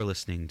You're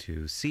listening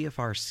to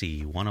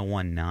CFRC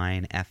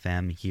 1019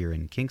 FM here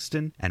in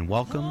Kingston, and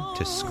welcome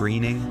to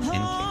Screening in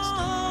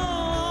Kingston.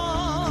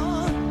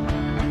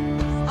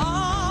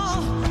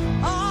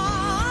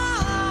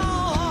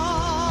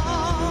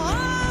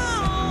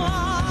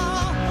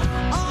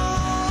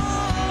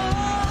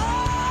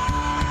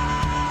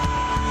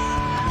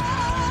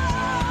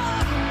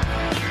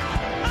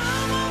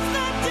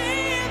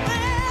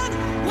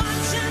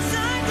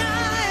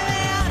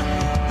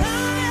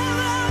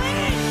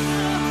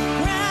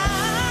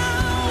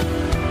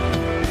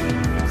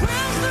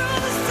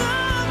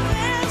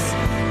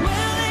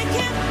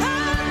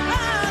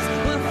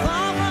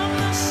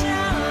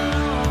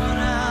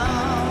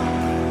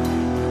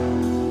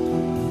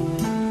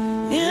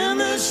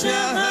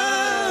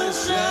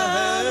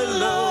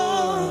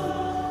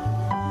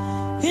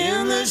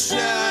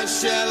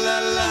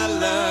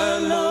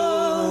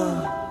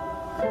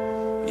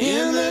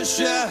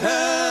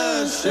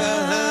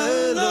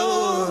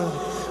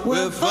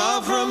 We're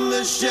far from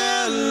the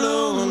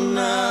shallow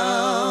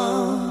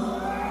now.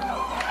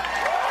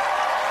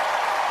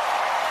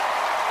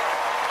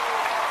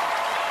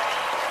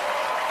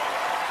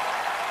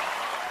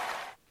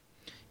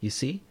 You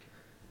see?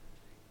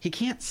 He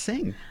can't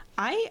sing.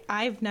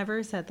 I've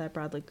never said that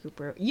Bradley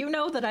Cooper. You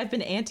know that I've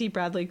been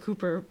anti-Bradley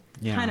Cooper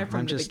kind of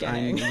from the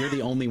beginning. You're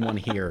the only one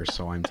here,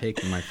 so I'm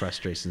taking my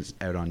frustrations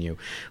out on you.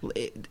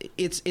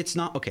 It's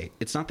not okay.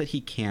 It's not that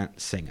he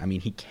can't sing. I mean,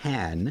 he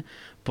can,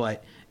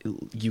 but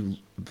the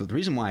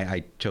reason why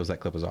I chose that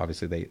clip was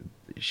obviously the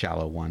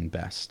Shallow won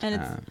best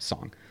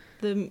song.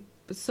 The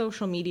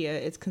social media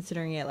is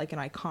considering it like an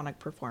iconic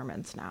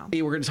performance now.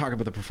 We're going to talk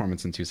about the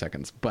performance in 2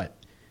 seconds, but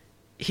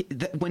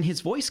when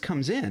his voice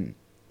comes in,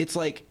 it's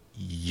like,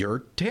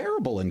 you're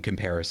terrible in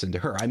comparison to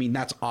her. I mean,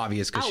 that's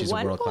obvious because she's a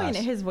world class. At one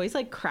point, his voice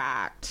like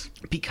cracked.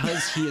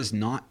 Because he is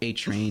not a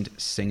trained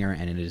singer,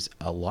 and it is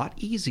a lot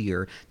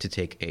easier to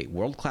take a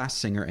world class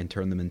singer and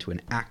turn them into an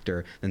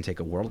actor than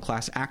take a world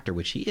class actor,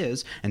 which he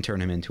is, and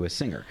turn him into a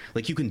singer.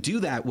 Like, you can do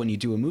that when you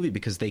do a movie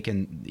because they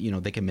can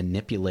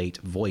manipulate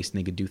voice and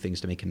they can do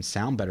things to make him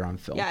sound better on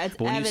film. Yeah, it's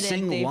but when you evident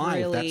sing live,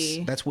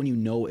 really... that's when you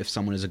know if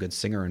someone is a good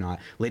singer or not.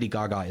 Lady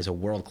Gaga is a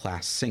world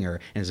class singer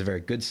and is a very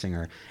good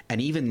singer,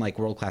 and even like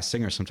world class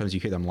singers, sometimes you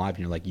hear them live and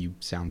you're like, you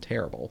sound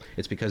terrible.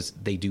 It's because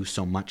they do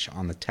so much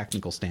on the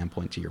technical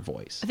standpoint to your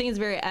voice. I think it's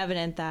very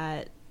evident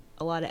that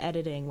a lot of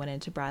editing went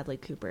into Bradley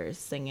Cooper's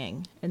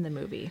singing in the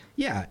movie.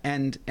 Yeah,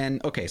 and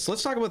okay, so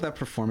let's talk about that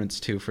performance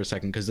too for a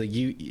second, because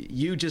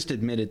you just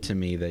admitted to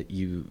me that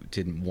you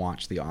didn't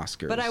watch the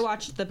Oscars. But I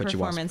watched the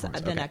performance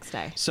the next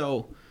day.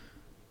 So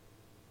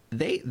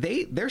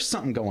there's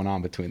something going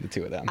on between the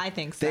two of them. I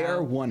think so. They are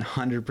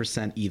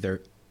 100%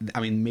 either. I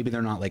mean, maybe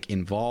they're not like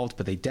involved,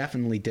 but they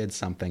definitely did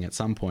something at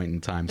some point in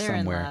time. They're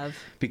somewhere. in love.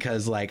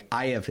 Because like,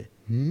 I have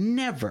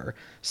never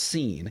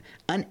seen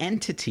an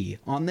entity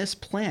on this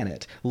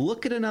planet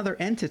look at another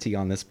entity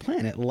on this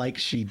planet like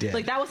she did.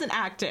 Like, that wasn't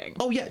acting.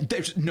 Oh yeah,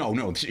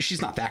 no,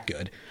 she's not that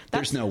good.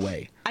 There's no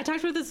way. I talked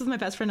about this with my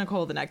best friend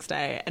Nicole the next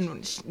day,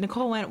 and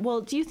Nicole went,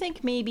 well, do you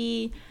think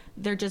maybe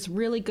they're just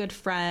really good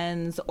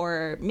friends,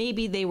 or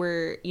maybe they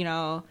were,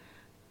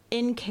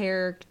 in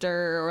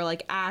character or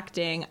like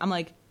acting? I'm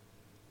like,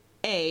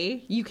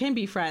 you can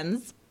be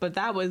friends, but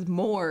that was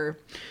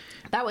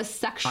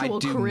sexual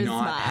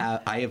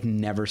charisma. I have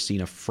never seen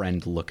a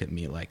friend look at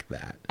me like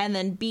that. And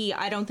then B,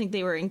 I don't think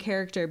they were in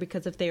character,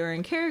 because if they were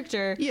in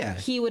character,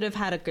 he would have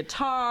had a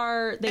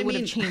guitar. They would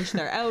have changed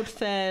their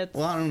outfits.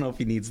 Well, I don't know if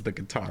he needs the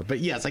guitar, but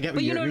yes, I get.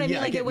 But you know what I mean?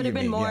 Like, it would have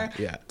been more.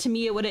 Yeah. To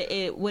me, it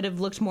would have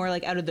looked more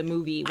like out of the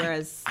movie.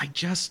 Whereas I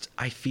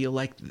feel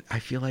like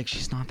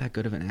she's not that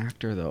good of an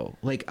actor, though.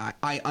 Like,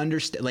 I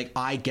understand. Like,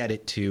 I get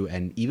it too.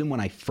 And even when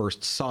I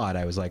first saw it,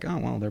 I was like, oh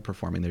well, they're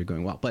performing, they're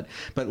doing well. But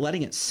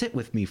letting it sit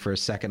with me for a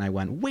second, I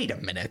went, wait a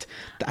minute.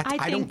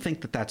 I don't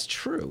think that's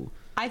true.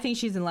 I think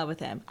she's in love with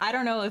him. I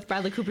don't know if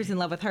Bradley Cooper's in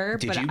love with her.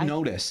 Did you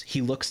notice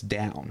he looks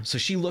down? So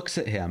she looks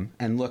at him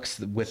and looks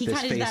with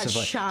this face of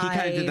like, he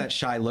kind of did that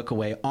shy look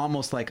away,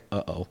 almost like,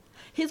 uh-oh.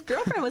 His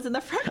girlfriend was in the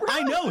front row.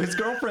 I know, his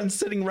girlfriend's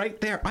sitting right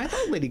there. I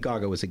thought Lady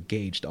Gaga was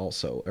engaged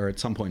also, or at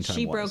some point in time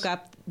she broke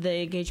up.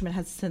 The engagement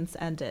has since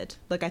ended.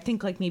 Like, I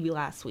think like maybe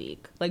last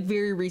week. Like,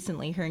 very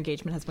recently, her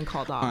engagement has been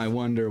called off. I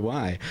wonder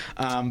why.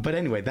 But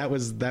anyway, that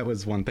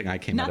was one thing I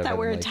came out of. Not that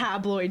we're a like,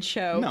 tabloid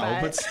show. No,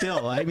 but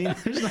still, I mean,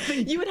 there's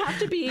nothing. You would have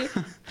to be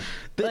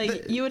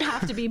you would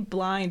have to be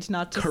blind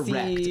not to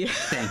see. Correct.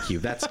 Thank you.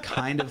 That's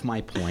kind of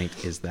my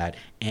point, is that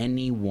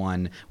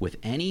anyone with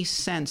any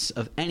sense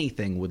of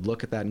anything would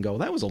look at that and go,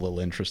 that was a little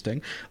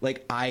interesting.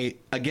 Like, I've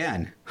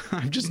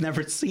just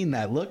never seen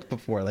that look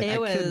before. Like, I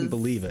couldn't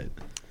believe it.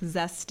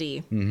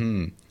 Zesty.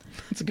 Mm-hmm.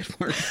 That's a good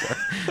word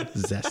for it.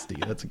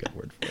 Zesty. That's a good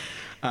word for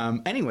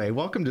it. Anyway,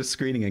 welcome to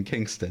Screening in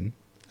Kingston.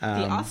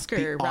 Oscar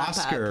the wrap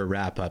Oscar up.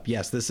 wrap up.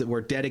 Yes,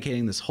 we're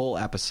dedicating this whole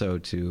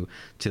episode to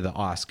the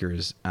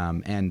Oscars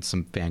and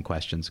some fan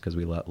questions because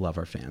we love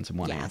our fans and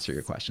want to answer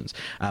your questions.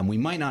 We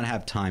might not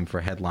have time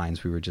for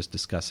headlines. We were just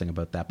discussing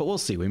about that, but we'll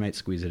see. We might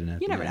squeeze it in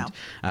at You the never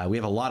end. We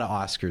have a lot of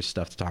Oscars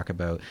stuff to talk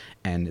about,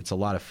 and it's a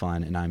lot of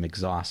fun. And I'm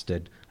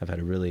exhausted. I've had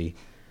a really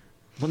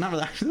not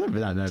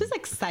really. Just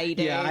excited.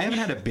 Yeah, I haven't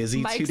had a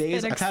busy Mike's 2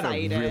 days. been I've had a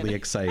excited. really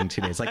exciting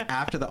 2 days. Like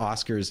after the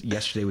Oscars,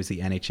 yesterday was the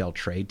NHL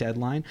trade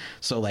deadline.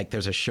 So like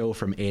there's a show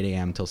from 8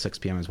 a.m. till 6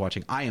 p.m. I was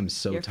watching. I am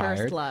so Your tired.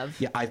 first love.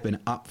 Yeah, I've been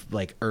up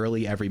like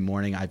early every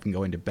morning. I've been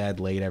going to bed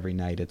late every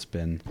night. It's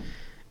been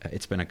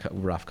a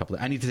rough couple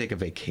of, I need to take a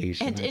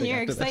vacation. And I in think,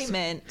 your after this.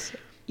 excitement,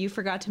 you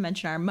forgot to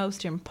mention our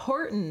most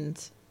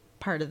important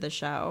part of the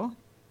show,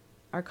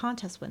 our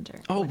contest winner.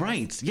 Oh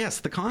right,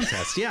 yes, the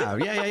contest. Yeah.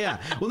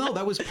 Well, no,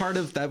 that was part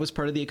of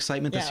the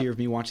excitement this Yeah. year of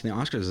me watching the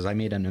Oscars. Is I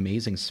made an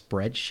amazing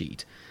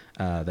spreadsheet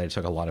that I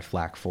took a lot of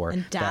flack for.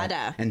 And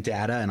data.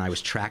 And I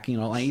was tracking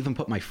it all. I even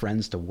put my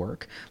friends to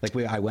work. Like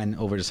I went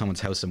over to someone's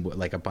house and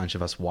like a bunch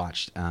of us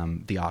watched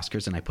the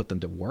Oscars, and I put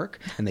them to work,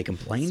 and they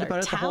complained Start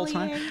about it the whole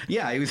time. tallying.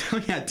 Yeah, it was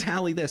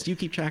tally this. You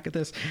keep track of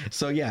this.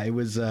 So yeah, it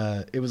was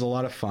a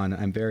lot of fun.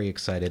 I'm very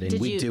excited,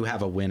 and we do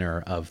have a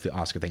winner of the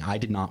Oscar thing. I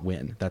did not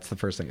win. That's the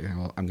first thing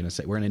I'm going to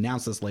say. We're going to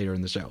announce this later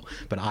in the show,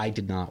 but I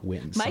did not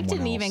win. Mike Someone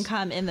didn't else. even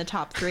come in the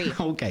top 3.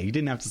 Okay, you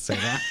didn't have to say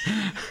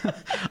that.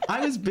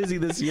 I was busy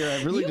this year.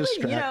 I'm really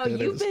distracted. It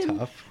You've was been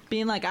tough.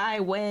 being like, I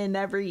win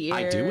every year.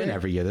 I do win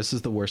every year. This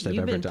is the worst I've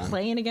You've ever been done.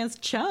 playing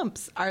against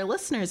chumps. Our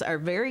listeners are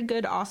very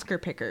good Oscar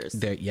pickers.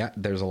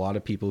 There's a lot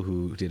of people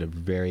who did a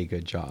very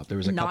good job. There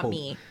was a Not couple.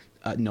 me.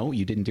 No,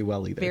 you didn't do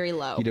well either. Very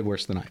low. You did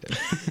worse than I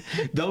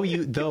did.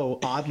 though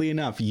oddly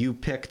enough, you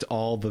picked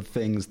all the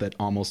things that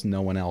almost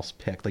no one else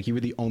picked. Like you were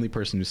the only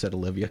person who said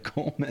Olivia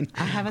Colman.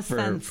 I have a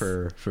sense.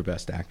 for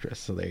best actress.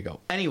 So there you go.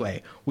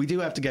 Anyway, we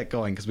do have to get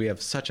going because we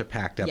have such a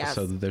packed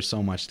episode. Yes. That there's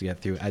so much to get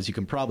through. As you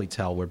can probably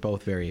tell, we're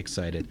both very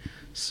excited.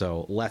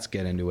 So let's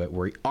get into it.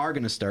 We are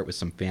going to start with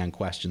some fan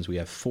questions. We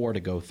have 4 to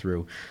go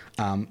through.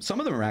 Some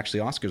of them are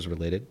actually Oscars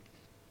related,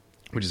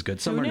 which is good.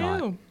 Some Who are not.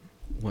 knew?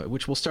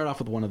 Which we'll start off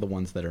with one of the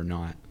ones that are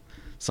not.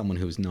 Someone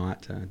who's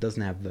not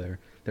doesn't have their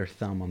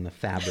thumb on the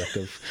fabric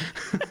of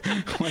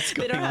what's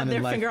going on. They don't have in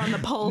their life. finger on the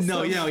pulse.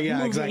 No, of yeah,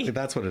 movie. exactly.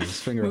 That's what it is.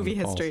 Finger Movie on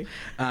the pulse.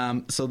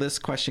 history. So this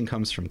question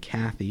comes from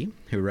Kathy,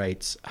 who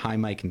writes, "Hi,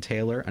 Mike and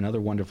Taylor.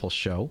 Another wonderful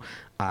show.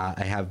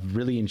 I have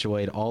really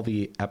enjoyed all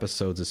the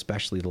episodes,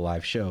 especially the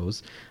live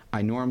shows.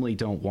 I normally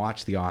don't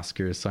watch the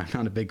Oscars, so I'm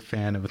not a big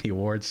fan of the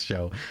awards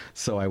show.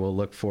 So I will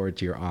look forward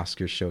to your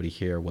Oscars show to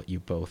hear what you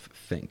both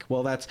think."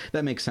 Well, that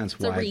makes sense.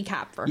 It's a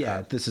recap for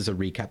her. This is a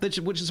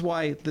recap, which is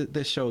why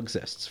this show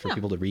exists, for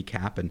people to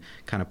recap and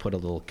kind of put a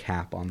little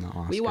cap on the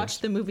Oscars. We watch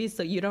the movies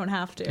so you don't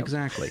have to.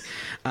 Exactly.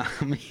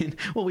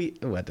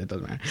 That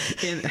doesn't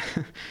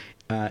matter.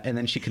 And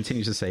then she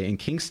continues to say, "In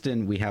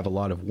Kingston, we have a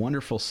lot of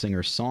wonderful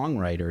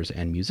singer-songwriters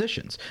and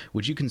musicians.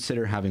 Would you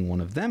consider having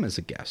one of them as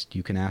a guest?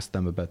 You can ask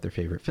them about their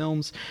favorite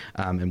films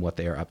and what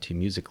they are up to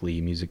musically.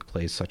 Music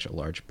plays such a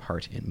large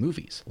part in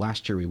movies.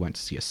 Last year, we went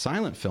to see a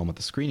silent film at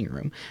the screening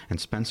room,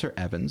 and Spencer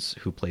Evans,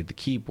 who played the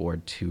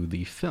keyboard to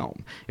the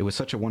film. It was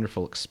such a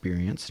wonderful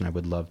experience, and I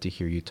would love to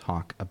hear you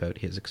talk about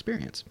his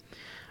experience.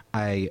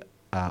 I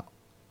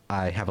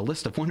have a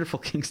list of wonderful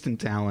Kingston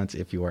talents.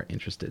 If you are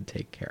interested,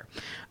 take care."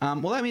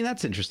 Well, I mean,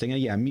 that's interesting.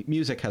 Yeah,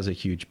 music has a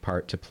huge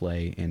part to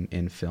play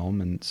in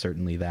film, and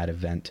certainly that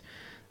event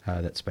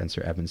that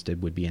Spencer Evans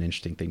did would be an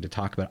interesting thing to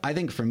talk about. I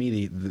think for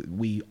me,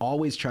 we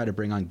always try to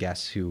bring on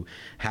guests who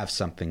have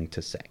something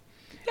to say.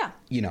 Yeah.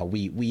 You know,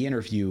 we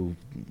interview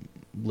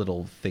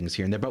little things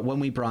here and there, but when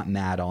we brought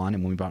Matt on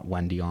and when we brought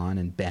Wendy on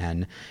and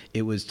Ben,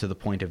 it was to the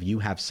point of you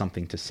have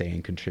something to say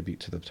and contribute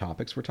to the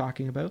topics we're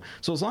talking about.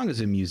 So as long as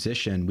a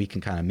musician, we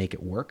can kind of make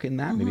it work in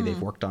that. Maybe they've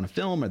worked on a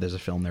film or there's a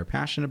film they're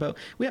passionate about.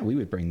 We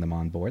would bring them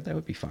on board. That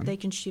would be fun. They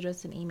can shoot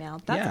us an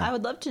email. Yeah. I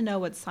would love to know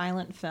what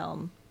silent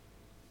film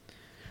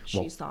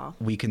she saw.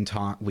 We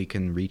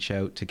can reach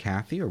out to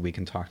Kathy, or we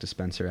can talk to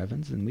Spencer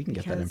Evans, and we can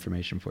get that Because-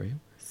 information for you.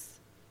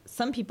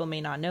 Some people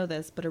may not know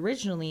this, but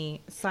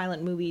originally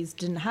silent movies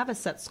didn't have a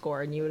set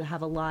score, and you would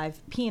have a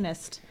live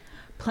pianist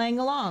playing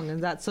along,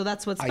 and that's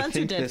what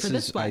Spencer did for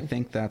this one. I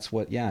think that's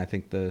what. Yeah, I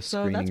think the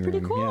So screening that's pretty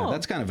room. cool. Yeah,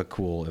 that's kind of a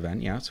cool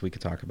event. Yeah, so we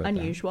could talk about that.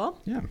 Unusual.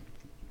 Yeah.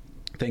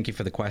 Thank you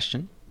for the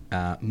question.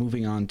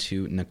 Moving on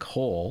to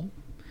Nicole,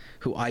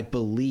 who I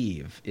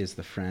believe is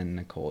the friend,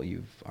 Nicole,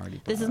 you've already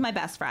brought This is up. my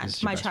best friend, This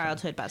is your my best friend.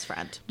 childhood best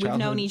friend. We've Childhood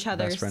known each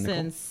other best friend, Nicole?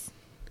 since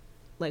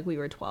like we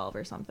were 12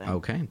 or something.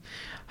 Okay.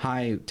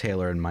 Hi,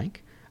 Taylor and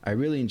Mike. I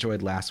really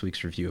enjoyed last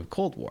week's review of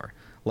Cold War.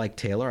 Like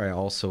Taylor, I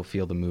also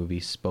feel the movie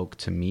spoke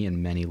to me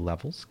in many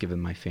levels, given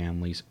my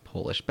family's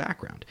Polish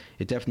background.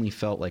 It definitely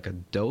felt like a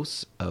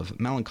dose of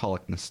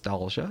melancholic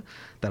nostalgia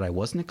that I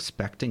wasn't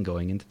expecting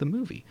going into the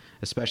movie,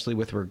 especially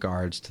with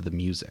regards to the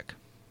music.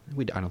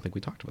 I don't think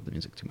we talked about the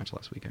music too much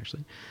last week,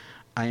 actually.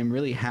 I am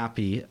really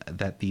happy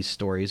that these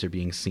stories are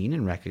being seen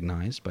and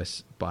recognized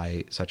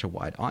by such a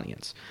wide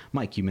audience.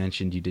 Mike, you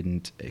mentioned you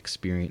didn't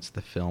experience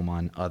the film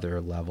on other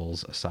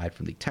levels aside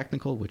from the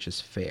technical, which is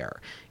fair.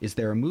 Is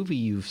there a movie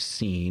you've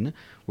seen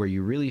where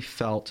you really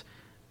felt...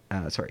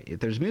 if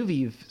there's a movie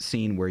you've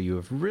seen where you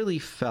have really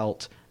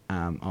felt...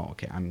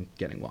 okay, I'm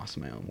getting lost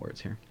in my own words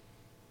here.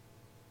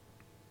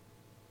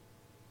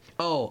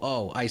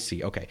 Oh, I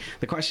see. Okay.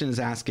 The question is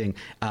asking,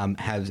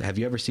 have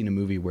you ever seen a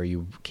movie where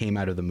you came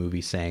out of the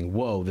movie saying,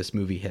 whoa, this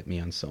movie hit me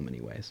on so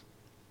many ways?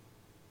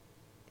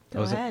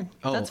 Go ahead.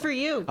 That's for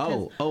you.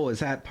 Is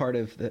that part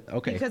of the...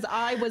 Okay. Because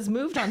I was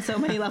moved on so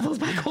many levels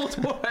by Cold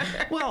War.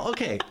 Well,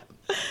 okay.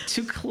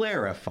 To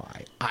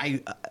clarify,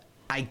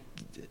 I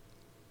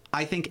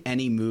think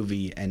any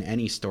movie and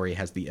any story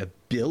has the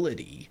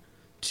ability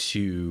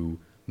to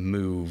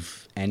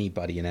move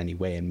anybody in any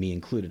way, and me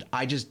included.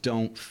 I just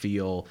don't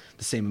feel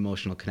the same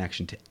emotional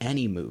connection to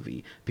any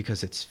movie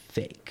because it's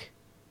fake.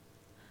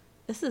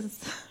 This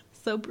is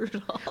so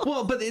brutal.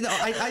 Well, but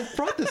I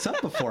brought this up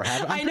before,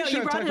 haven't I? I know,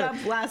 you brought it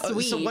up last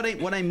week. So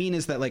what I mean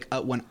is that, like,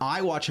 when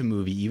I watch a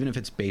movie, even if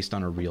it's based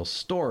on a real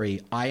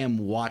story, I am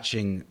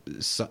watching...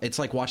 it's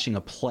like watching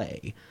a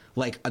play.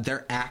 Like,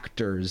 they're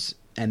actors...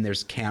 and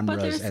there's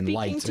cameras and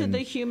lights. But they're speaking to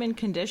the human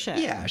condition.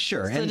 Yeah,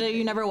 sure. So that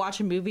you never watch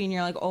a movie and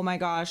you're like, oh my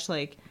gosh,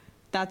 like,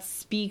 that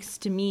speaks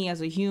to me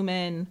as a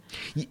human.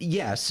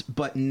 Yes,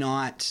 but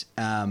not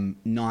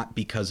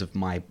because of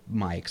my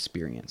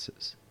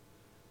experiences.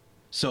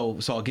 So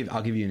I'll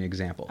give you an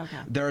example. Okay.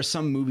 There are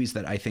some movies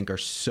that I think are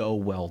so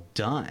well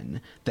done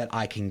that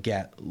I can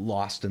get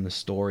lost in the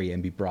story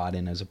and be brought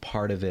in as a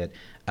part of it,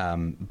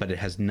 but it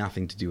has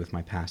nothing to do with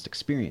my past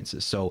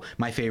experiences. So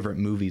my favorite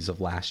movies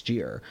of last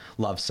year: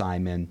 Love,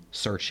 Simon,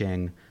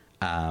 Searching,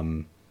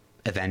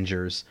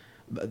 Avengers.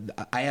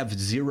 I have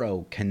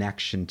zero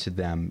connection to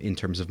them in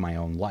terms of my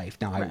own life.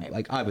 Now,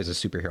 Right. I was a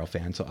superhero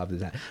fan, so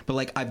obviously that. But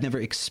like, I've never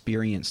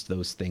experienced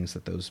those things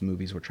that those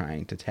movies were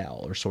trying to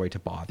tell, or Sorry to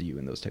Bother You,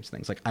 and those types of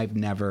things. Like, I've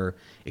never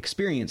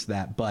experienced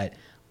that, but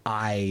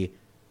I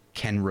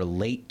can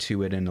relate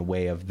to it in a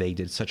way of they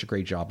did such a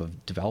great job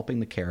of developing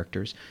the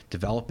characters,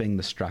 developing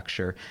the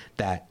structure,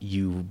 that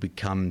you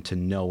become to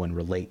know and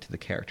relate to the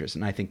characters.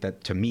 And I think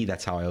that, to me,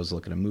 that's how I always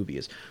look at a movie: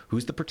 is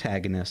who's the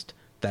protagonist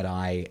that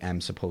I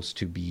am supposed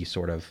to be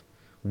sort of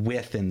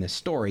with in this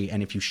story,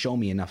 and if you show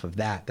me enough of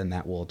that, then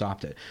that will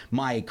adopt it.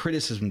 My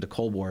criticism to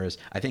Cold War is,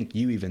 I think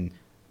you even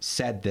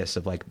said this,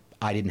 of like,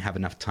 I didn't have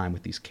enough time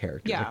with these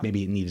characters. Yeah. Like,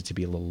 maybe it needed to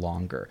be a little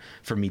longer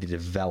for me to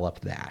develop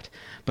that.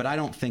 But I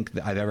don't think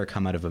that I've ever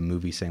come out of a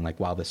movie saying like,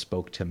 wow, this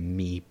spoke to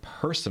me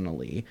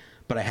personally.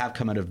 But I have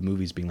come out of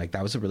movies being like,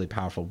 that was a really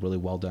powerful, really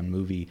well done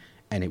movie,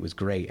 and it was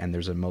great, and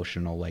there's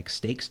emotional like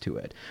stakes to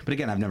it. But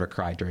again, I've never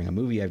cried during a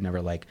movie. I've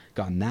never like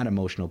gotten that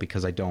emotional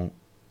because I don't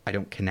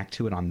connect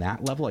to it on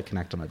that level. I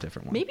connect on a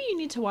different one. Maybe you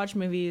need to watch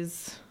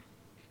movies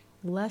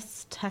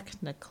less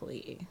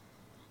technically.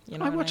 You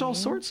know I what watch all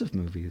mean? sorts of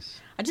movies.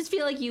 I just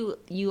feel like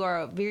you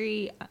are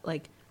very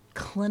like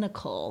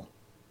clinical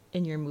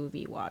in your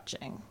movie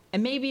watching,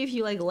 and maybe if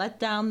you like let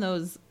down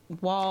those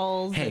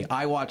walls. Hey,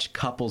 I watch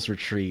Couples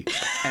Retreat,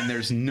 and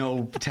there's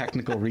no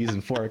technical reason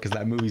for it because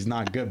that movie's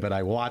not good, but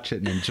I watch it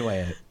and enjoy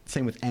it.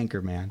 Same with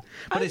Anchorman.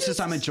 But it's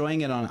just I'm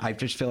enjoying it I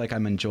just feel like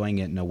I'm enjoying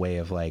it in a way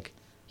of like,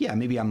 yeah,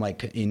 maybe I'm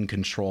like in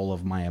control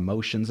of my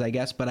emotions, I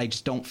guess, but I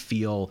just don't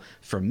feel,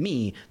 for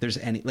me, there's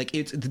any, like,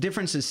 it's the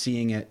difference is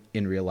seeing it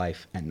in real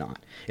life and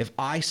not. If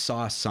I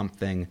saw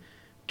something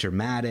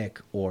dramatic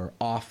or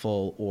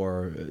awful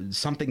or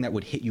something that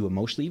would hit you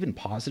emotionally, even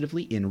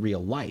positively, in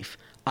real life,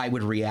 I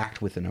would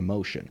react with an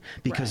emotion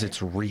because Right.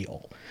 it's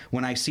real.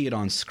 When I see it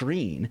on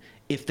screen,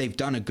 if they've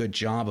done a good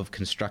job of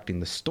constructing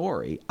the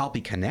story, I'll be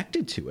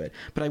connected to it,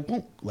 but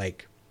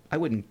I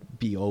wouldn't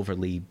be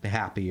overly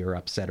happy or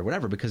upset or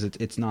whatever because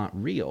it's not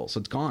real. So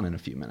it's gone in a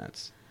few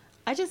minutes.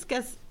 I just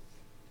guess,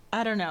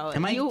 I don't know.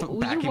 Am I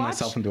backing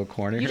myself into a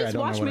corner You here? I just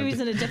don't watch know what I'm movies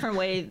in doing. a different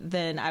way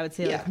than I would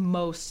say Yeah. like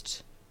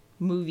most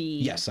movie.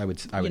 Yes, I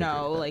would you agree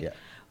know, with that,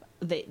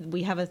 like yeah.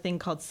 we have a thing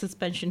called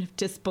suspension of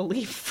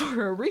disbelief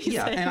for a reason.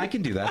 Yeah, and I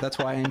can do that. That's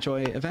why I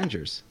enjoy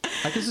Avengers.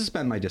 I can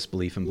suspend my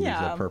disbelief and believe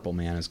Yeah. that Purple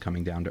Man is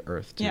coming down to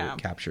Earth to Yeah.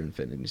 capture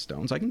Infinity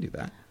Stones. I can do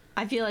that.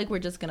 I feel like we're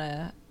just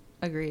gonna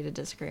agree to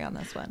disagree on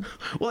this one.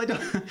 Well,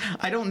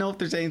 I don't know if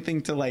there's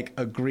anything to like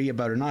agree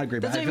about or not agree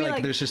about. That's I what I feel mean, like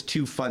like- there's just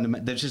two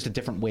fundamental. There's just a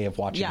different way of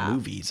watching Yeah.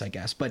 movies, I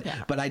guess. But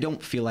Yeah. but I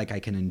don't feel like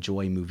I can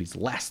enjoy movies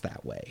less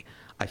that way.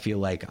 I feel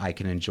like I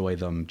can enjoy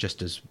them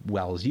just as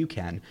well as you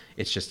can.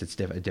 It's just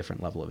a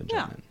different level of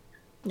enjoyment.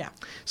 Yeah.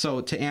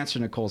 So to answer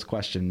Nicole's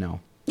question,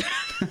 no.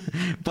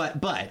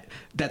 but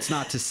that's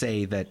not to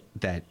say that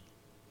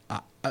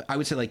I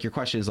would say, like, your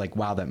question is like,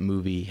 wow, that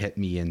movie hit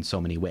me in so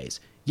many ways.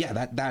 Yeah,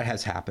 that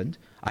has happened.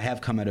 I have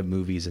come out of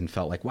movies and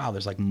felt like, wow,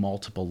 there's like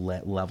multiple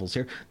levels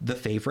here. The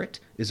Favorite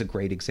is a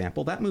great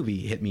example. That movie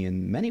hit me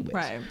in many ways.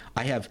 Right.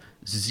 I have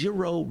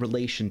zero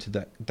relation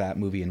to that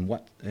movie in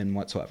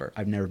whatsoever.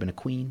 I've never been a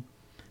queen,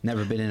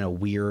 never been in a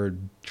weird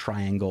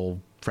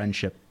triangle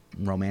friendship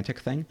romantic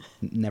thing.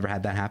 Never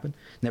had that happen.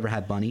 Never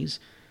had bunnies.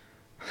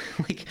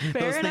 Like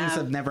Fair those things enough.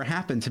 have never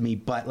happened to me,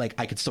 but like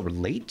I could still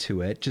relate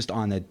to it just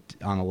on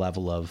a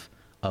level of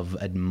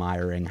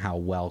admiring how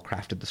well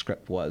crafted the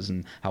script was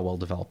and how well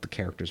developed the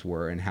characters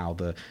were and how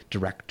the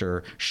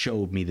director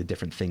showed me the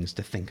different things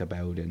to think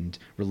about and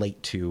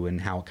relate to and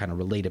how it kind of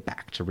related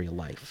back to real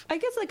life. I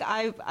guess like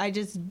I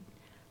just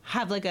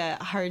have like a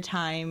hard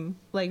time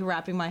like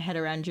wrapping my head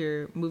around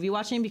your movie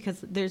watching, because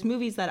there's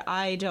movies that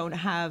I don't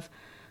have,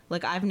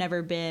 like I've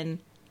never been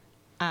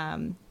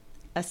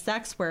a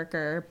sex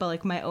worker, but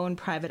like My Own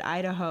Private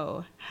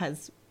Idaho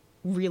has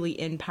really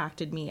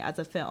impacted me as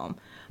a film.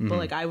 But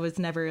like I was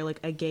never like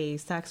a gay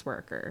sex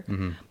worker.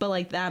 But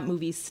like that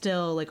movie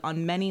still, like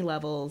on many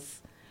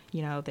levels,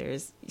 you know,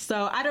 there's,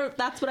 so I don't,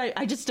 that's what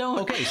I just don't.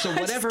 Okay, so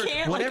I just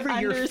can't, whatever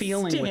like, you're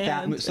feeling with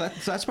that, understand.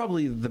 so that's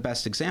probably the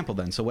best example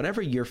then. So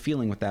whatever you're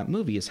feeling with that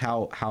movie is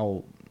how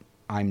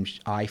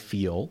I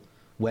feel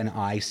when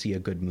I see a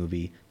good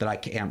movie that I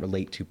can't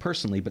relate to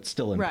personally, but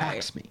still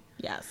impacts me.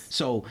 Yes.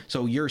 So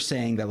you're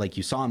saying that like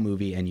you saw a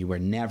movie and you were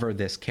never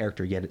this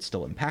character, yet it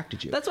still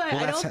impacted you. That's why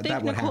I don't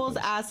think what Nicole's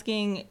happens.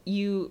 asking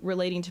you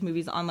relating to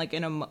movies on like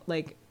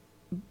like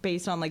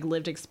based on like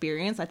lived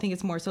experience. I think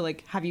it's more so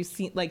like, have you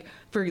seen, like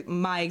for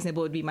my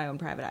example would be My Own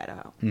Private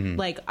Idaho.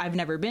 Like I've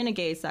never been a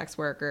gay sex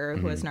worker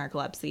who has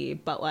narcolepsy,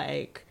 but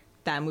like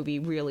that movie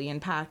really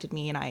impacted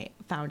me and I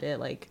found it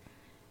like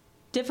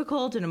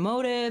difficult and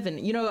emotive and,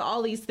 you know,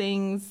 all these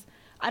things.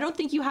 I don't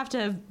think you have to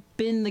have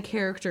been the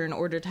character in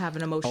order to have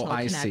an emotional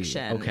connection. See.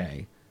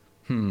 Okay.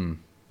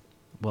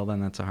 Well, then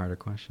that's a harder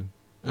question.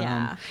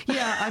 Yeah.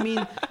 Yeah. I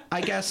mean,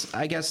 I guess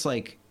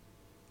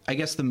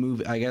the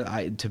movie.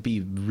 To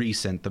be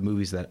recent, the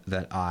movies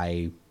that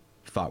I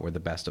thought were the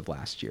best of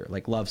last year,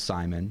 like Love,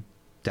 Simon,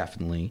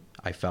 definitely.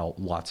 I felt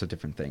lots of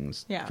different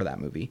things for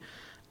that movie.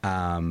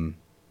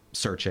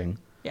 Searching.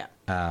 Yeah.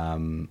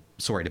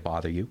 Sorry to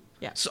Bother You.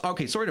 Yeah. So,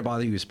 okay, Sorry to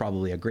Bother You is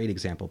probably a great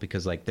example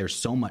because like there's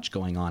so much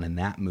going on in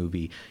that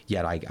movie,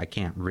 yet I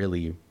can't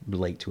really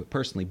relate to it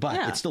personally, but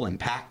it still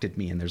impacted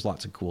me and there's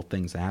lots of cool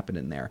things that happen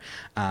in there.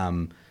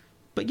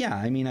 But yeah,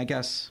 I mean, I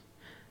guess,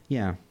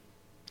 yeah.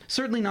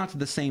 Certainly not to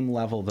the same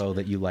level though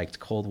that you liked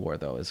Cold War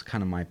though, is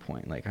kind of my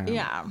point. Like,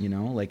 you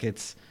know, like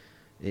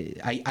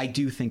I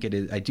do think it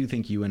is. I do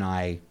think you and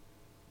I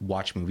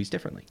watch movies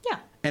differently. Yeah.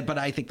 But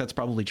I think that's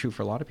probably true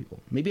for a lot of people.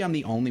 Maybe I'm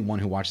the only one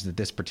who watches it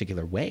this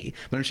particular way,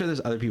 but I'm sure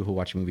there's other people who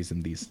watch movies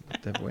in these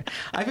different way.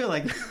 I feel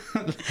like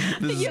I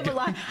think you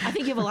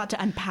have a lot to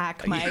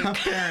unpack, Mike. Yeah,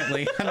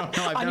 apparently, I don't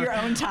know. On your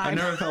own time. I've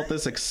never felt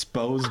this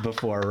exposed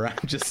before. Where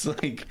I'm just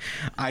like,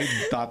 I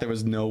thought there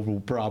was no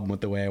problem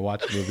with the way I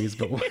watch movies,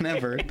 but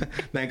whatever.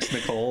 Thanks,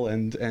 Nicole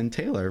and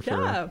Taylor for.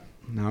 Yeah.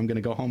 Now I'm going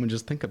to go home and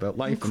just think about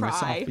life and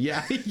myself.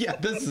 Yeah,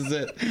 this is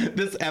it.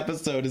 This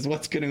episode is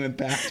what's going to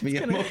impact me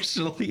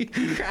emotionally.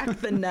 Crack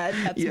the nut.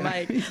 That's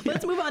Mike.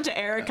 Let's move on to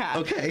Erica,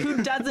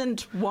 who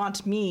doesn't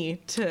want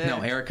me to No,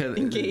 Erica,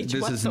 engage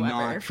this whatsoever. is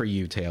not for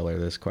you, Taylor,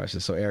 this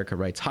question. So Erica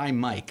writes, "Hi,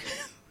 Mike."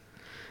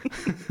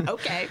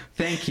 Okay.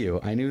 Thank you.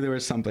 I knew there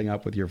was something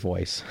up with your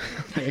voice.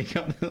 There you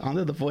go.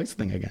 Onto the voice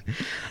thing again.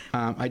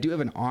 I do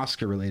have an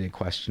Oscar-related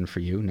question for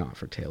you, not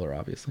for Taylor,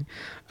 obviously.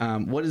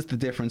 What is the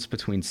difference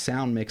between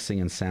sound mixing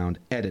and sound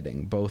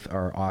editing? Both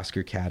are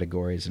Oscar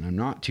categories, and I'm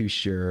not too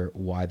sure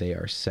why they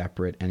are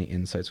separate. Any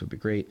insights would be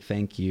great.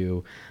 Thank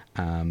you,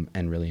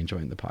 and really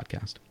enjoying the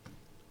podcast.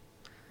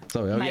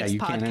 So, Mike's you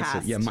can't answer.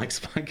 podcast. Yeah, Mike's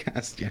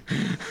podcast.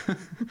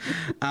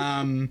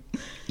 Yeah.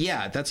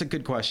 Yeah, that's a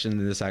good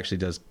question. This actually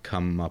does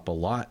come up a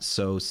lot.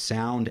 So,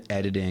 sound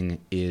editing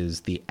is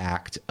the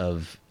act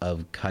of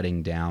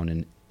cutting down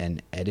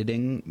and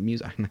editing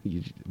music. I know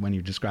when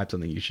you describe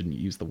something, you shouldn't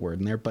use the word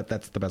in there, but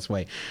that's the best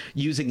way.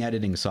 Using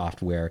editing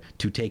software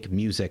to take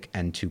music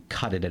and to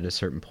cut it at a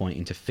certain point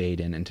and to fade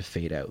in and to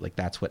fade out. Like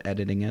that's what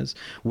editing is.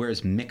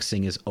 Whereas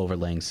mixing is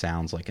overlaying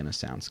sounds like in a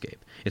soundscape.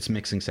 It's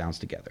mixing sounds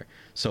together.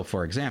 So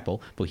for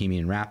example,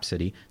 Bohemian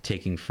Rhapsody,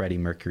 taking Freddie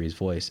Mercury's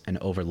voice and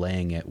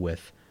overlaying it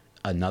with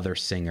another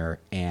singer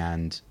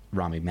and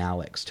Rami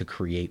Malek's to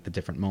create the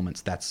different moments.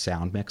 That's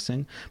sound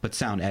mixing. But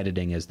sound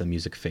editing is the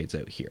music fades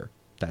out here.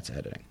 That's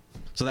editing.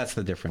 So that's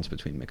the difference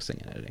between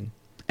mixing and editing.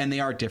 And they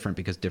are different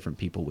because different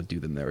people would do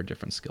them. They're a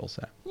different skill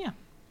set. Yeah.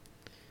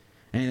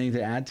 Anything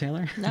to add,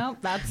 Taylor? No,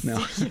 that's you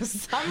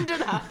summed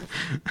it up.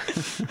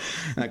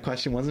 That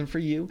question wasn't for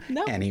you.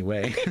 No.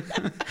 Anyway.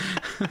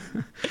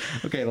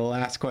 Okay, the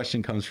last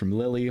question comes from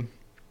Lily.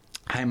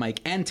 Hi,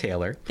 Mike and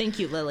Taylor. Thank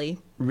you, Lily.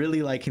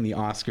 Really liking the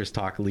Oscars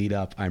talk lead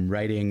up. I'm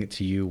writing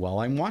to you while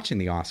I'm watching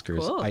the Oscars.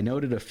 Cool. I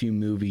noted a few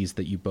movies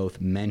that you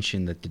both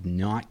mentioned that did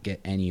not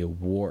get any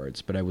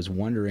awards, but I was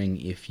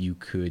wondering if you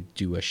could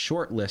do a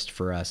short list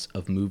for us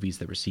of movies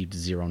that received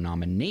 0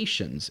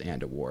 nominations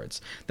and awards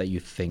that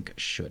you think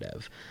should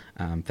have.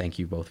 Thank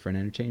you both for an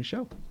entertaining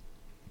show.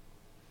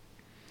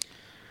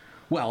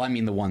 Well, I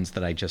mean, the ones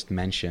that I just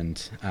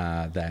mentioned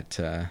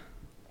that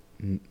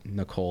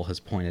Nicole has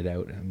pointed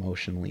out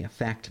emotionally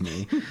affect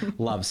me.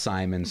 Love,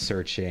 Simon,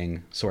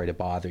 Searching, Sorry to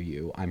Bother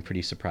You. I'm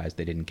pretty surprised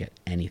they didn't get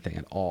anything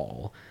at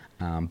all.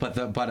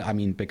 But I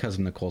mean, because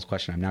of Nicole's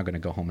question, I'm now going to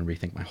go home and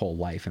rethink my whole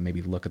life and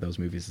maybe look at those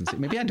movies and say,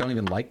 maybe I don't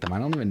even like them. I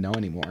don't even know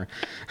anymore.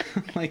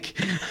 Like,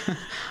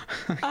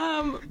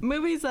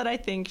 movies that I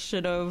think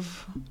should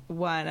have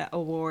won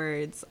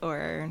awards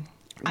or.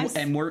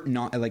 And we're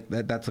not like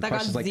that. That's the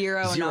question. Like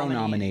zero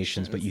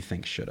nominations, but you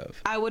think should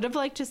have. I would have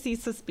liked to see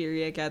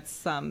Suspiria get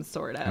some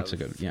sort of. That's a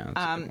good. Yeah. That's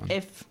a good one.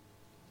 If,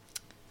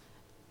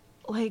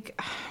 like,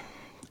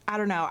 I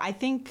don't know. I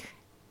think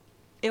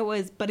it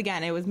was, but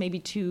again, it was maybe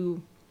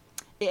too.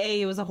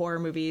 It was a horror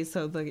movie,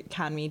 so the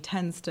Academy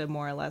tends to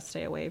more or less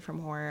stay away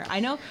from horror.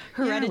 I know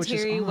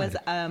Hereditary was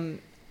a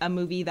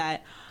movie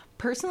that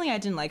personally I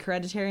didn't like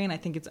Hereditary, and I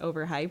think it's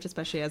overhyped,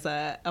 especially as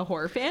a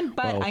horror fan.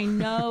 But I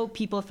know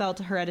people felt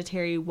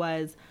Hereditary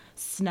was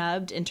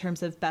snubbed in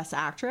terms of Best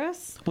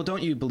Actress. Well,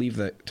 don't you believe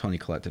that Toni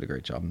Collette did a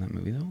great job in that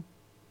movie, though?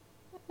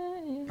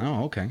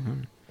 Oh, okay.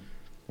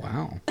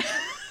 Wow.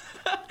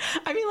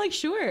 I mean, like,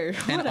 sure.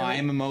 And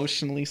I'm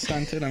emotionally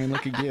stunted. I mean,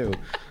 look at you.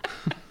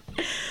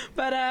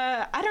 But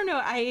I don't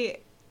know. I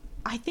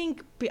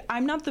think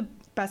I'm not the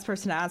best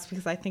person to ask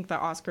because I think the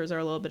Oscars are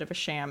a little bit of a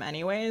sham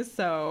anyways.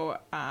 So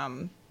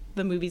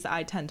the movies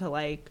I tend to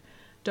like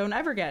don't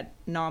ever get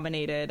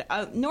nominated.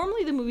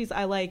 Normally the movies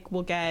I like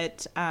will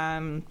get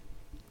Oscar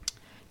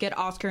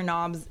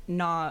noms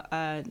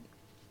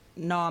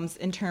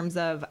in terms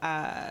of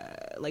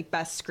like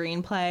best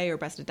screenplay or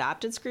best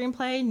adapted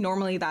screenplay.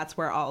 Normally that's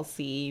where I'll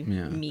see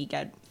me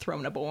get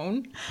thrown a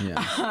bone.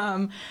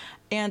 Yeah.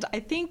 And I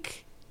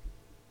think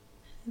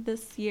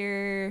this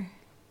year,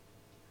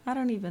 I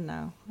don't even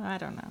know. I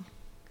don't know.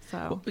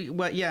 So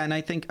well, yeah, and I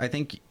think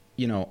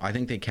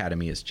the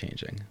Academy is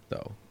changing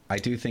though. I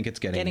do think it's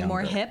getting younger.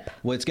 More hip.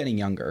 Well, it's getting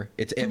younger.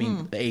 It's I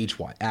mean,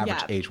 age-wise,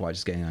 average age-wise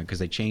is getting younger because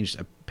they changed.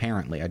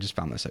 Apparently, I just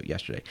found this out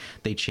yesterday.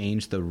 They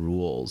changed the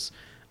rules.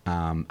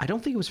 I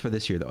don't think it was for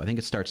this year though. I think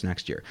it starts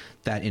next year.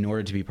 That in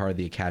order to be part of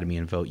the Academy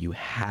and vote, you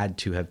had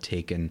to have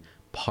taken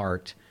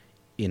part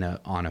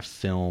on a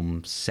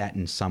film set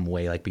in some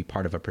way, like be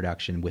part of a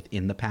production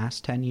within the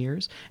past 10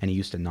 years, and it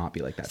used to not be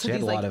like that. So you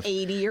had a lot of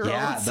 80-year-olds.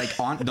 Yeah,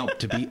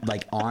 to be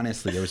like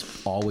honestly,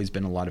 there's always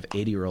been a lot of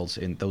 80-year-olds,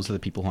 and those are the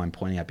people who I'm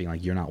pointing at, being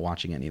like, you're not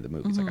watching any of the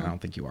movies. Like, I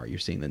don't think you are. You're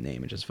seeing the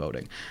name and just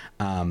voting.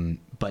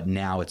 But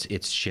now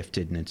it's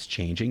shifted and it's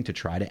changing to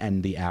try to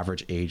end the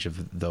average age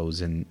of those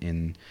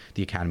in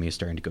the Academy is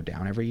starting to go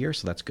down every year,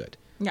 so that's good.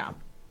 Yeah.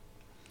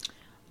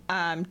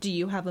 Do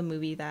you have a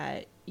movie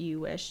that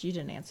you wish you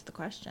didn't answer the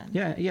question?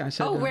 Yeah, I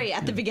said. Oh, right,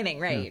 at the beginning,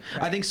 right.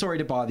 I think Sorry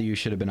to Bother You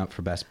should have been up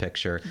for Best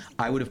Picture.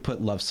 I would have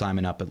put Love,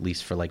 Simon up at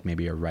least for like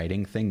maybe a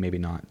writing thing, maybe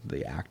not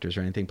the actors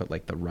or anything, but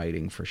like the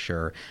writing for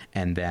sure.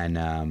 And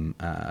then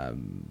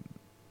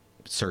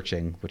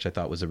Searching, which I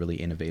thought was a really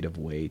innovative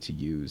way to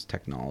use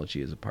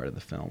technology as a part of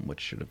the film,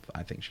 which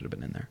I think should have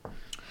been in there.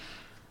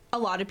 A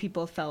lot of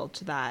people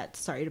felt that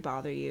Sorry to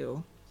Bother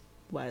You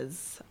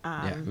was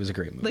it was a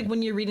great movie. Like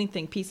when you're reading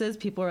think pieces,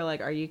 people are like,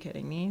 are you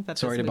kidding me? That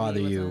Sorry to Bother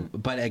You,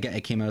 but again,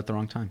 it came out at the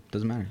wrong time.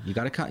 Doesn't matter. You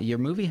got to cut. Your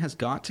movie has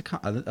got to come,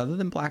 other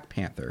than Black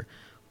Panther,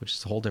 which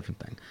is a whole different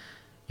thing.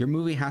 Your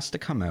movie has to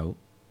come out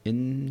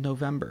in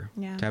November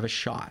to have a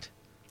shot.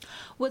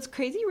 Was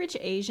Crazy Rich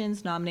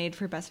Asians nominated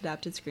for Best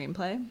Adapted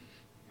Screenplay?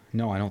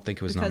 No, I don't think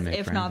it was nominated.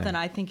 Because if not, then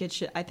I think it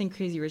should. I think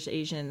Crazy Rich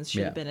Asians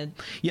should have been a.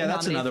 Yeah,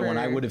 that's another one.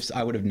 I would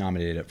have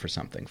nominated it for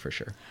something for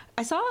sure.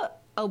 I saw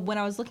when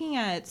I was looking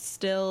at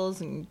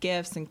stills and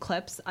GIFs and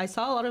clips, I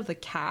saw a lot of the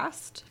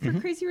cast for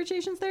Crazy Rich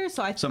Asians there.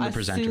 So I some of the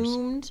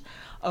assumed,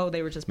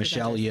 they were just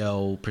Michelle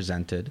Yeoh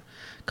presented,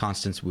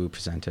 Constance Wu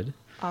presented,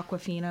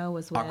 Awkwafina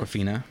was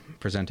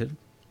presented.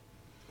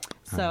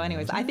 So,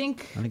 anyways, I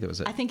think that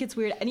was it. I think it's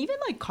weird, and even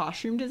like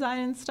costume design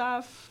and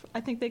stuff.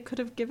 I think they could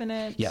have given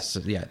it. Yes,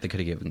 yeah, they could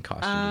have given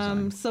costume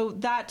design. So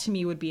that to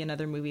me would be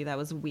another movie that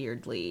was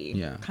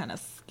weirdly kind of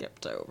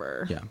skipped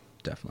over. Yeah,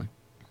 definitely.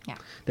 Yeah.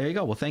 There you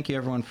go. Well, thank you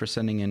everyone for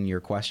sending in your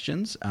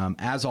questions.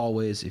 As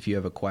always, if you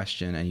have a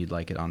question and you'd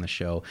like it on the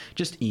show,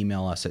 just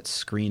email us at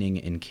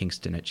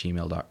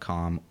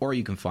screeninginkingston@gmail.com, or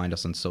you can find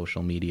us on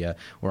social media.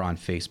 We're on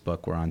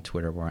Facebook, we're on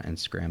Twitter, we're on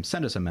Instagram.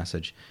 Send us a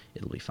message.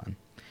 It'll be fun.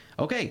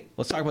 Okay,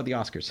 let's talk about the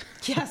Oscars.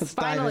 Yes,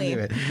 finally.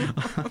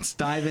 Let's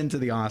dive into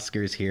the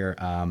Oscars here.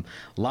 A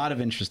lot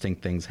of interesting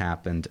things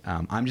happened.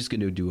 I'm just going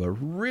to do a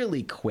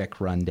really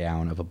quick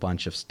rundown of a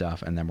bunch of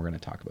stuff, and then we're going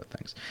to talk about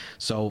things.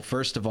 So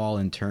first of all,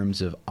 in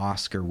terms of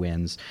Oscar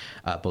wins,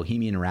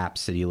 Bohemian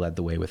Rhapsody led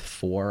the way with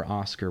 4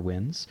 Oscar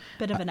wins.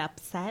 Bit of an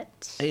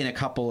upset. In a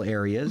couple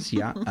areas,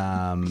 yeah.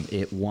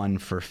 It won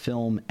for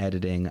film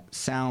editing,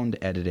 sound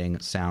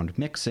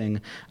mixing,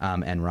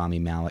 and Rami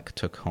Malek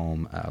took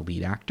home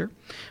lead actor.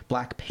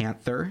 Black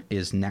Panther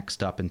is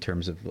next up in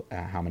terms of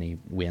how many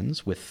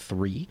wins, with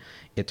 3.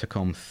 It took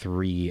home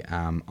 3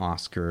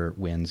 Oscar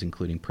wins,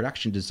 including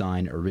production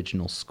design,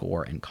 original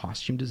score, and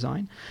costume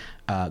design.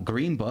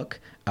 Green Book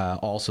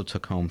also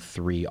took home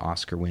 3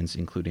 Oscar wins,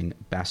 including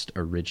Best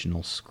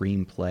Original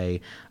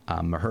Screenplay.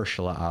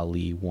 Mahershala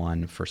Ali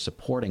won for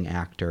supporting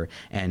actor,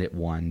 and it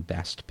won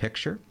Best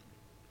Picture.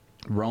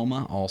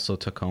 Roma also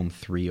took home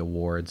 3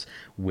 awards,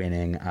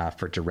 winning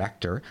for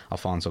director.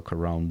 Alfonso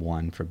Cuarón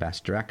won for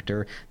Best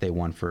Director. They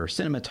won for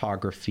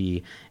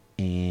cinematography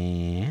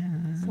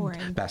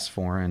and Best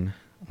Foreign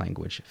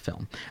Language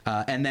Film.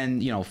 And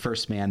then,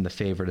 First Man, The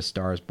Favorite, A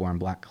Star Is Born,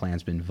 Black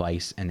Klansman,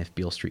 Vice, and If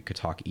Beale Street Could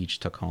Talk each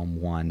took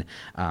home 1.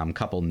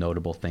 Couple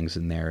notable things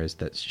in there is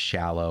that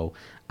Shallow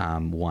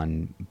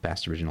won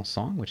Best Original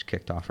Song, which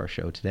kicked off our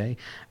show today.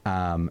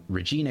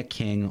 Regina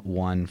King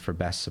won for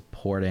Best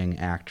Supporting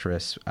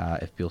Actress,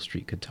 If Beale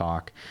Street Could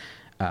Talk.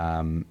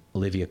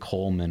 Olivia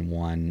Colman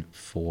won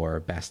for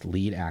Best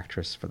Lead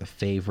Actress for The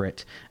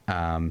Favorite.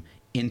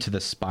 Into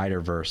the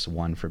Spider-Verse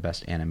won for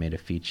Best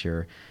Animated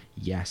Feature.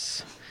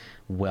 Yes,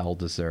 well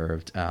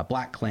deserved.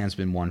 Black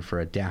Klansman won for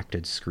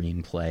Adapted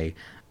Screenplay.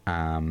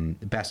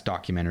 Best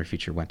Documentary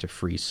Feature went to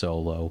Free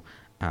Solo.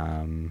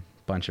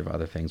 Bunch of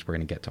other things. We're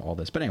going to get to all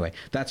this. But anyway,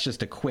 that's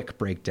just a quick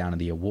breakdown of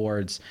the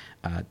awards.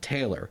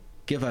 Taylor,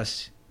 give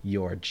us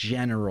your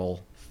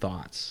general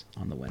thoughts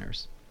on the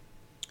winners.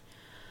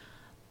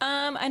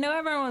 I know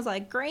everyone was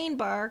like, Green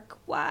Book,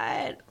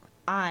 what?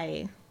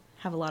 I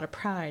have a lot of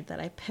pride that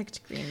I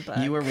picked Green Book.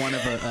 You were one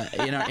of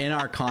in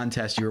our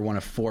contest. You were one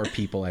of 4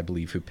 people, I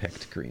believe, who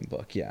picked Green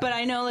Book. Yeah, but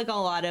I know a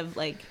lot of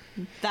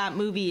that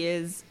movie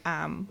is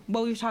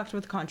we've talked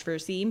about the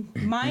controversy.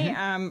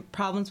 My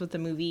problems with the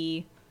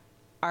movie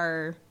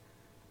are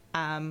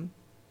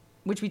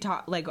which we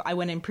talked I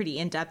went in pretty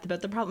in depth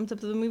about the problems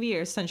of the movie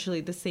are essentially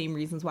the same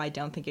reasons why I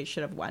don't think it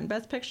should have won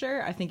Best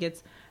Picture. I think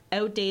it's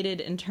outdated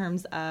in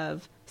terms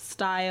of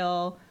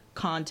style,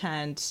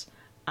 content.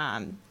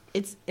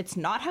 It's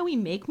not how we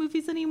make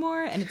movies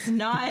anymore, and it's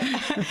not.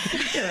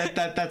 Yeah,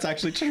 that's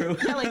actually true.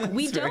 Yeah,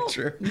 we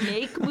don't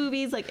make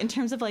movies in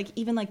terms of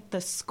even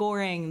the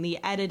scoring, the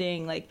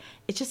editing.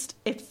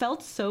 It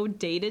felt so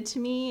dated to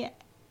me.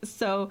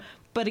 So,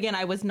 but again,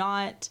 I was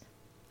not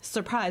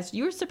surprised.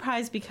 You were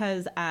surprised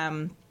because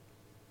in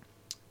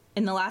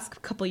the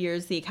last couple of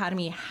years, the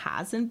Academy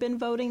hasn't been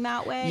voting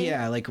that way.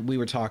 Yeah, we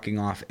were talking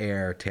off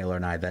air, Taylor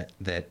and I,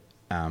 that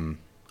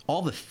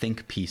all the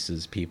think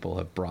pieces people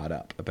have brought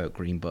up about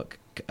Green Book,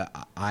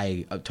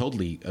 I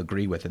totally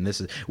agree with. And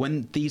this is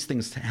when these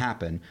things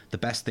happen, the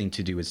best thing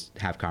to do is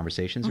have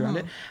conversations around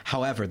it.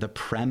 However, the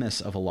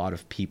premise of a lot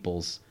of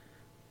people's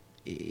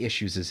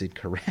issues is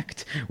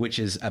incorrect, which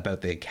is about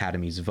the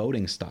Academy's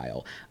voting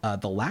style.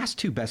 The last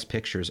 2 Best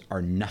Pictures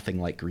are nothing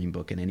like Green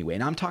Book in any way.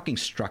 And I'm talking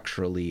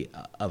structurally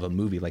of a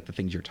movie, like the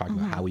things you're talking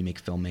about, how we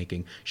make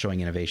filmmaking,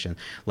 showing innovation.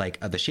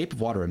 The Shape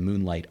of Water and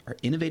Moonlight are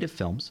innovative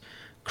films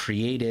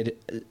created,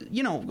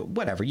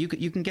 whatever. You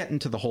can get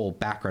into the whole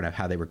background of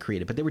how they were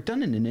created, but they were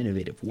done in an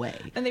innovative way.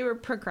 And they were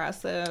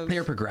progressive. They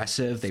were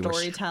progressive.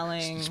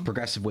 Storytelling. They were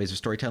progressive ways of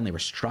storytelling. They were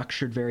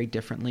structured very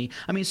differently.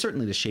 I mean,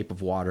 certainly The Shape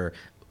of Water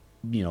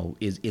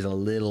is a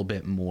little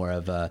bit more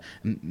of a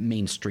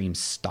mainstream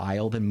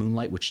style than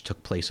Moonlight, which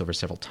took place over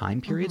several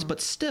time periods,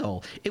 but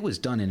still it was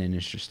done in an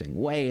interesting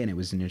way, and it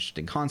was an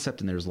interesting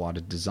concept, and there's a lot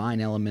of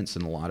design elements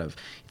and a lot of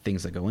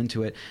things that go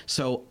into it.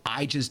 So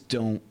I just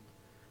don't,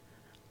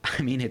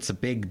 it's a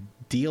big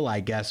deal,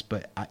 I guess,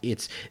 but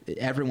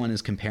everyone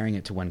is comparing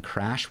it to when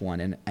Crash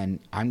won, and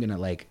I'm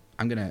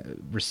gonna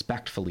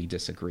respectfully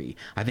disagree.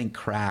 I think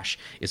Crash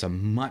is a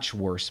much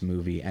worse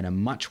movie, and a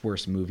much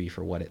worse movie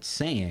for what it's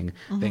saying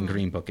than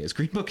Green Book is.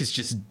 Green Book is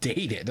just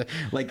dated.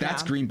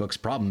 That's Green Book's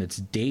problem. It's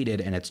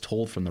dated, and it's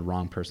told from the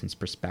wrong person's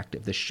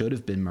perspective. This should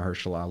have been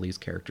Mahershala Ali's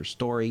character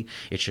story.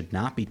 It should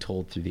not be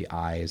told through the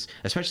eyes,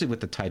 especially with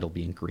the title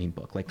being Green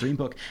Book. Green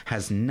Book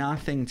has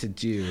nothing to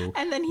do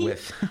and then he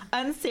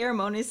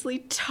unceremoniously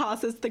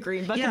tosses the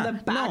Green Book in the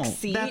back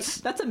seat.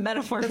 That's a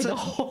metaphor for the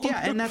whole movie.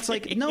 And that's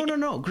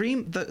no.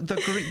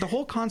 The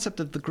whole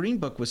concept of the Green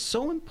Book was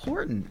so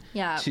important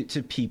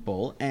to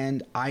people,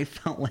 and I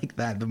felt like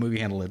the movie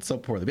handled it so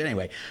poorly. But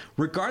anyway,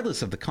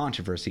 regardless of the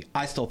controversy,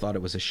 I still thought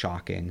it was a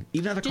shocking,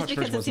 even though the just controversy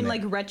because it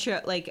wasn't seemed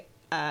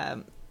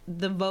retro,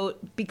 the vote,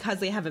 because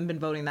they haven't been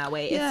voting that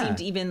way. It seemed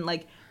even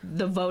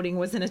the voting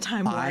was in a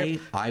time where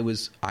I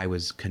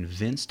was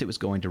convinced it was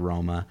going to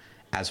Roma.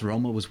 As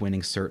Roma was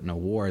winning certain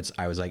awards,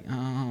 I was like,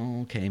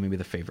 oh, okay, maybe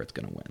The Favorite's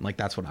going to win.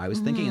 That's what I was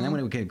thinking. And then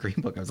when it became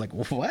Green Book, I was like,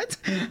 what?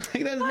 That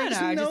makes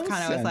I no just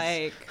kind of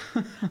sense.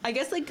 was I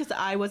guess because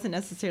I wasn't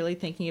necessarily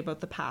thinking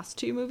about the past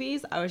 2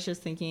 movies. I was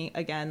just thinking,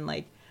 again,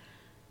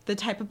 the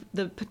type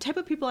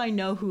of people I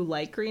know who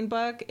like Green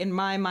Book, in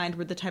my mind,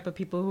 were the type of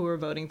people who were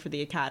voting for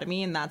the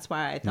Academy. And that's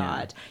why I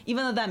thought,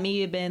 even though that may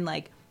have been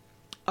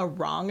a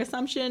wrong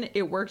assumption,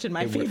 it worked in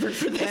my favor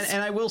for this.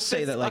 And I will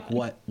say that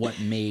what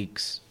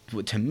makes,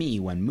 to me,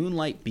 when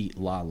Moonlight beat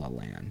La La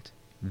Land,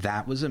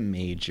 that was a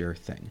major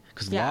thing,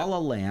 because La La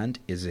Land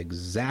is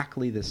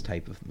exactly this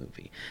type of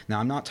movie. Now,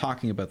 I'm not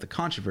talking about the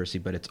controversy,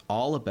 but it's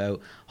all about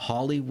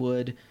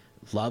Hollywood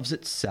loves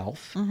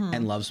itself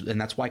and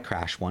that's why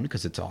Crash won,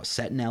 because it's all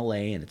set in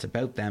LA and it's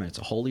about them. And it's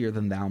a holier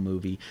than thou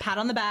movie. Pat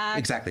on the back.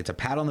 Exactly. It's a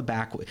pat on the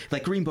back.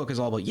 Green Book is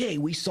all about, yay,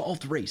 we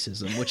solved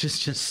racism, which is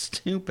just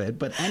stupid.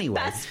 But anyway.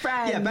 Best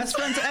friends. Yeah, best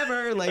friends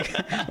ever.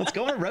 Let's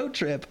go on a road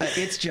trip.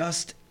 It's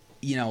just,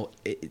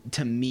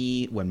 to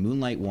me, when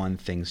Moonlight won,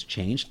 things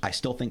changed. I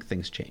still think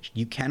things changed.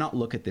 You cannot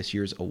look at this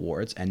year's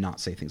awards and not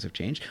say things have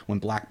changed when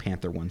Black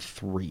Panther won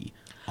 3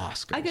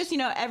 Oscars. I guess,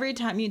 every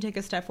time you take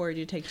a step forward,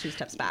 you take 2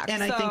 steps back.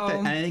 And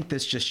I think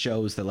this just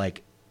shows that,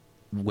 like,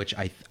 which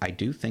I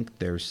do think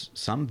there's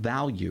some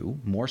value,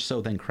 more so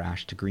than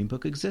Crash, to Green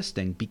Book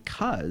existing,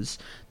 because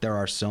there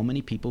are so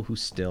many people who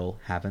still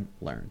haven't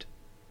learned.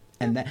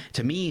 And that,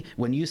 to me,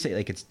 when you say,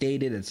 like, it's a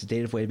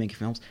dated way to make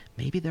films,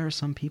 maybe there are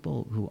some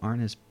people who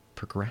aren't as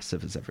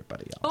progressive as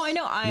everybody else. Oh, I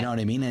know. You know what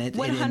I mean? And,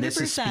 100%, and this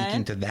is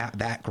speaking to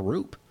that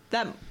group.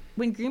 That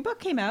when Green Book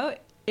came out,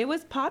 it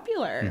was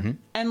popular. Mm-hmm.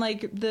 And,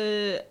 like,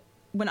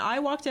 when I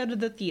walked out of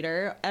the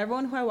theater,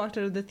 everyone who I walked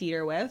out of the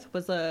theater with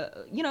was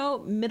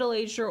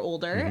middle-aged or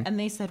older. Mm-hmm. And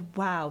they said,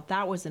 wow,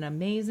 that was an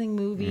amazing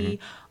movie.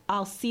 Mm-hmm.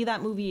 I'll see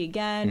that movie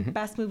again. Mm-hmm.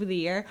 Best movie of the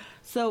year.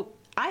 So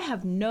I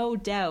have no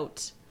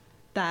doubt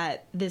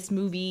that this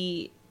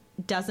movie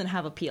doesn't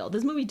have appeal.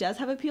 This movie does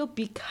have appeal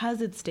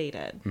because it's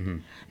dated.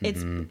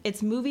 Mm-hmm.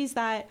 It's movies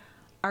that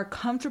are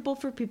comfortable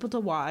for people to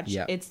watch.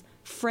 Yeah. It's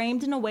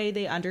framed in a way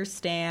they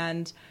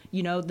understand.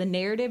 The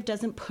narrative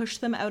doesn't push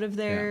them out of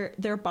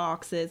their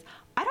boxes.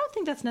 I don't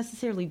think that's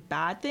necessarily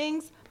bad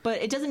things,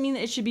 but it doesn't mean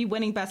that it should be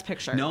winning Best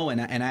Picture. No,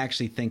 and I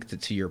actually think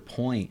that, to your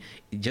point,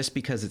 just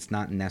because it's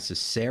not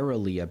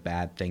necessarily a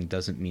bad thing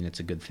doesn't mean it's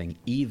a good thing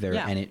either.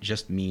 Yeah. And it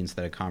just means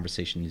that a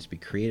conversation needs to be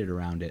created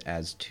around it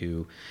as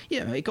to,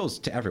 it goes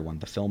to everyone,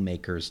 the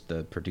filmmakers,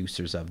 the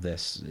producers of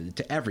this,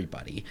 to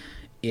everybody.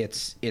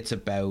 It's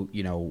about,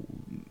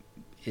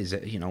 is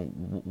it,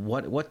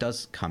 what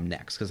does come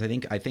next? Because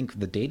I think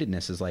the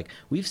datedness is like,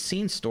 we've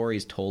seen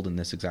stories told in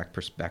this exact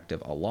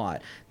perspective a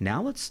lot.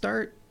 Now let's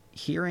start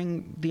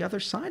hearing the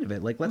other side of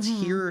it. Like,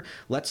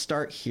 let's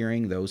start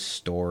hearing those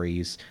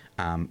stories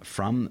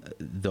from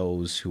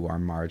those who are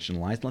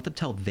marginalized. Let them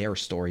tell their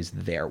stories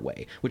their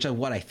way, which is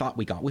what I thought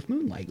we got with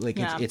Moonlight. Like,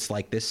 it's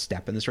like this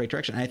step in this right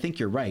direction. And I think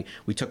you're right.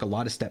 We took a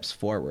lot of steps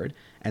forward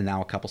and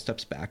now a couple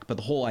steps back. But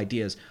the whole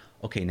idea is,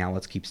 okay, now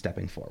let's keep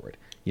stepping forward.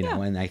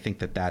 And I think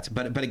that's,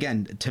 but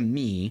again, to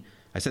me,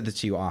 I said this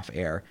to you off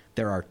air,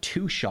 there are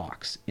 2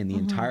 shocks in the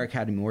entire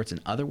Academy Awards,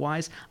 and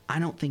otherwise, I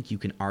don't think you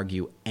can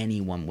argue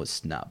anyone was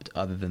snubbed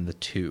other than the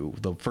 2,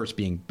 the first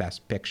being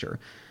Best Picture.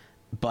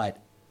 But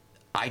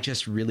I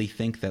just really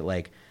think that,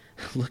 like,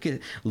 look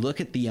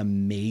at the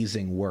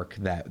amazing work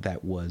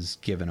that was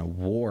given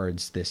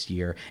awards this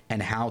year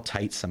and how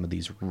tight some of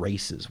these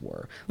races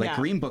were. Like,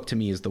 Green Book to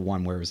me is the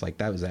one where it was like,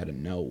 that was out of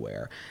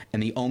nowhere.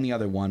 And the only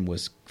other one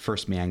was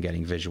First Man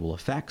getting visual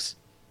effects.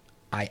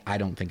 I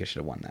don't think it should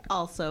have won that.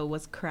 Also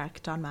was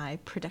correct on my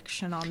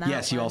prediction on that.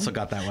 Yes, you also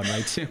got that one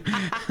right too.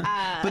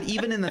 But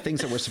even in the things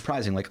that were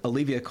surprising, like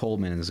Olivia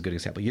Colman is a good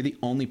example. You're the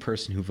only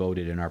person who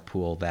voted in our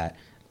pool that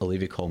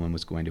Olivia Colman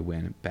was going to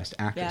win Best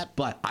Actress. Yep.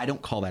 But I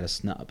don't call that a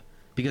snub.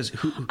 Because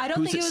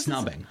who's it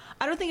snubbing?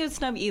 I don't think it was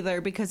snub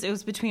either, because it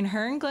was between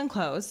her and Glenn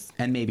Close.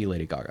 And maybe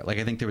Lady Gaga. Like,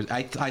 I think there was,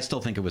 I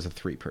still think it was a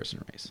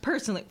 3-person race.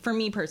 For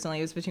me personally,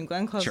 it was between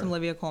Glenn Close and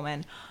Olivia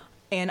Colman.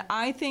 And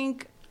I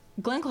think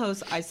Glenn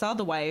Close, I saw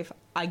The Wife.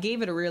 I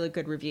gave it a really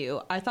good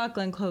review. I thought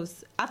Glenn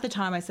Close, at the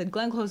time I said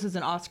Glenn Close is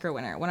an Oscar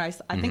winner. When I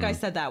think I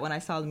said that when I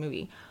saw the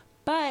movie.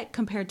 But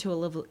compared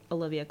to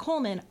Olivia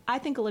Colman, I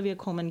think Olivia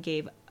Colman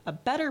gave a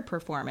better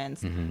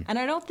performance. And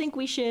I don't think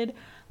we should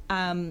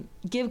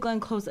give Glenn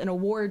Close an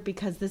award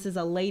because this is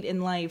a late in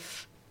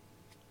life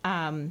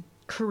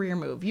career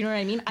move. You know what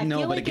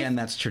I mean?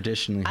 That's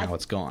traditionally how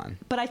it's gone.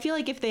 But I feel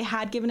like if they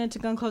had given it to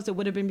Glenn Close, it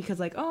would have been because,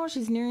 like, oh,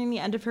 she's nearing the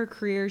end of her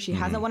career. She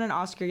hasn't won an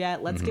Oscar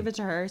yet. Let's give it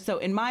to her. So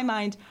in my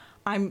mind,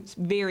 I'm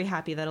very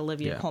happy that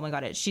Olivia Colman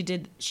got it. She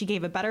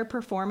gave a better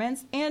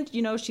performance, and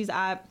she's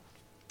at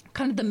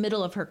kind of the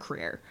middle of her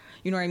career.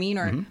 You know what I mean?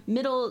 Or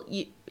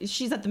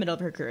she's at the middle of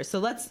her career. So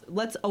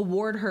let's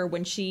award her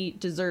when she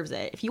deserves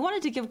it. If you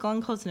wanted to give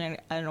Glenn Close an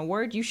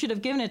award, you should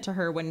have given it to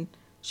her when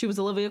she was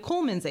Olivia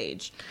Colman's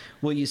age.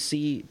 Well, you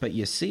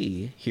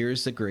see,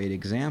 here's a great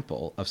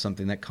example of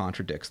something that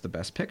contradicts the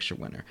Best Picture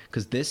winner.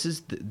 Because this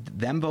is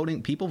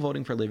people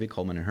voting for Olivia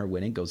Colman and her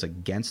winning goes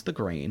against the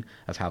grain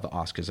of how the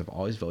Oscars have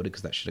always voted,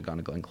 because that should have gone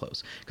to Glenn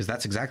Close. Because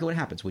that's exactly what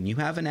happens. When you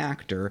have an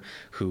actor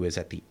who is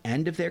at the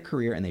end of their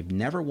career and they've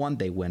never won,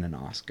 they win an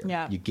Oscar.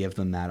 Yeah. You give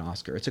them that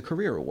Oscar. It's a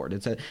career award.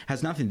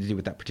 Has nothing to do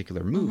with that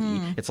particular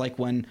movie. It's like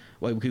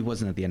he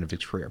wasn't at the end of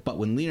his career, but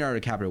when Leonardo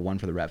DiCaprio won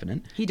for The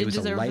Revenant, he did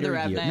deserve for The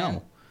Revenant.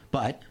 No.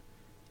 But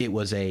it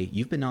was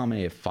you've been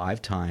nominated 5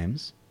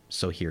 times,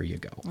 so here you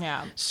go.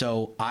 Yeah.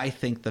 So I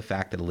think the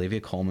fact that Olivia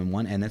Colman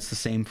won, and that's the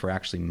same for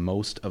actually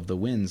most of the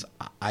wins,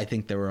 I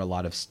think there were a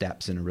lot of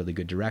steps in a really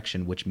good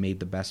direction, which made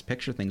the Best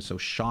Picture thing so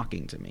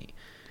shocking to me.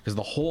 Because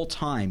the whole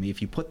time,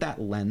 if you put the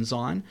lens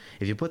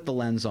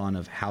on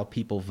of how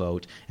people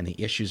vote and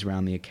the issues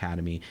around the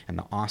Academy and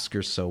the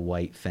Oscars so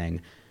white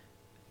thing,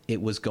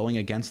 it was going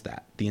against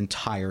that the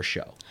entire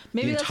show.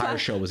 Maybe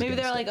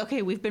they're like,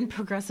 okay, we've been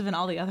progressive in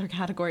all the other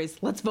categories.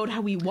 Let's vote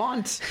how we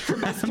want for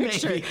Best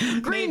Picture.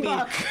 Green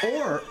Book.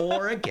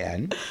 Or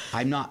again,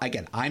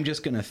 I'm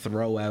just going to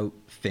throw out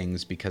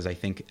things because I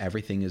think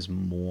everything is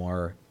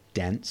more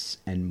dense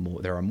and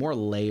there are more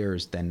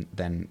layers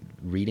than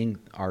reading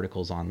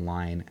articles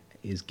online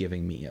is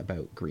giving me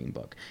about Green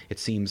Book. It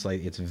seems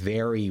like it's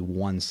very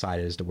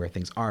one-sided as to where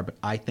things are, but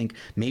I think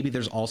maybe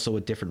there's also a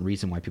different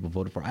reason why people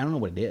voted for it. I don't know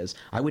what it is.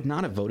 I would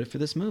not have voted for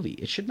this movie.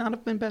 It should not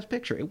have been Best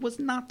Picture. It was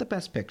not the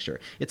Best Picture.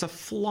 It's a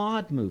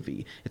flawed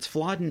movie. It's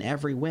flawed in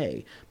every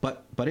way,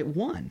 but it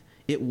won.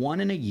 It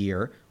won in a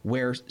year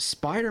where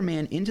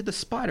Spider-Man Into the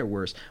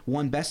Spider-Verse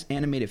won Best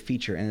Animated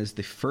Feature and is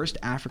the first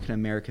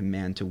African-American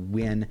man to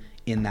win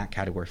in that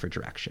category for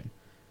direction.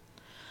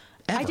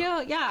 I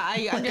don't. Yeah,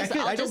 I'll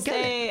don't just get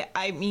say.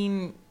 I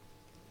mean,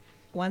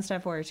 one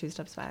step forward, two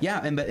steps back.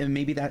 Yeah, and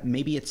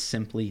maybe it's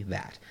simply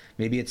that.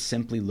 Maybe it's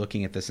simply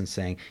looking at this and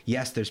saying,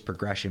 yes, there's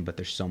progression, but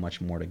there's so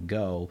much more to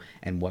go,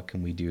 and what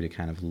can we do to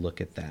kind of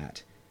look at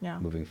that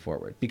moving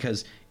forward?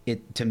 Because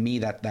to me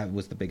that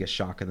was the biggest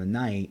shock of the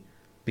night,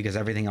 because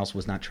everything else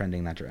was not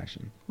trending that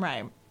direction.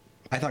 Right.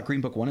 I thought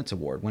Green Book won its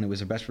award when it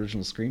was a Best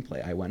Original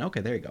Screenplay. I went, okay,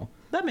 there you go.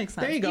 That makes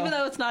sense. There you go. Even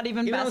though it's not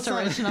even Best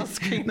Original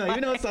Screenplay. No,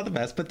 even though it's not the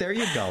best, but there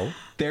you go.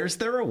 There's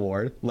their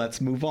award.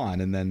 Let's move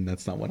on. And then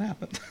that's not what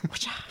happened.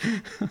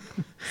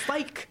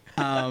 Spike.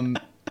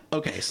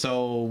 Okay,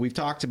 so we've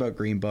talked about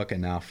Green Book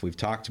enough. We've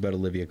talked about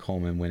Olivia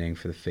Colman winning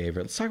for The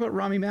Favorite. Let's talk about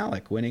Rami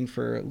Malek winning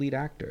for lead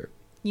actor.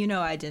 You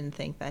know, I didn't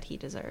think that he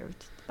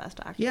deserved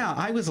Best Actor. Yeah,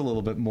 I was a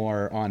little bit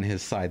more on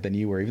his side than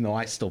you were, even though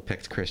I still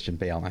picked Christian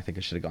Bale, and I think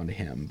it should have gone to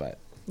him, but...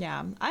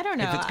 Yeah, I don't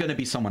know. If it's going to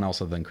be someone else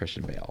other than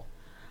Christian Bale.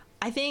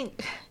 I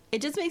think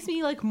it just makes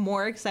me like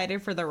more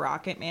excited for the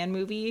Rocket Man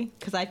movie,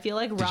 because I feel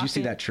like Did you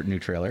see that new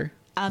trailer?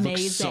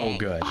 Amazing. Looks so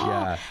good. Oh,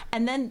 yeah.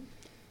 And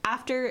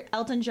after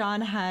Elton John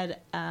had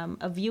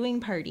a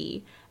viewing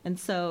party, and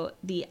so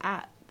he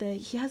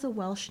has a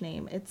Welsh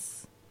name.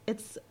 It's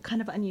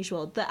kind of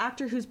unusual. The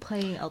actor who's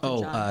playing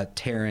Elton John.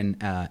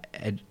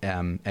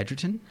 Taron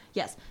Egerton?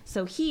 Yes.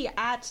 So he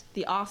at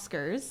the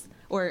Oscars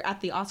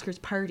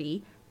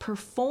party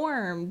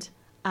performed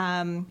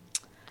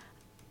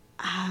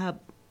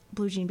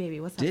Blue Jean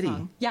Baby. What's that Did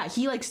song? Yeah,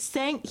 he like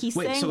sang.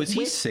 Wait, so is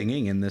he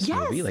singing in this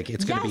movie? Like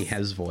it's going to be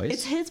his voice?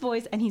 It's his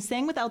voice, and he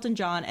sang with Elton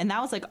John, and that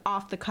was like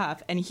off the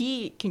cuff, and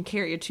he can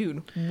carry a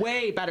tune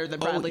way better than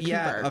Bradley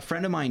Cooper. A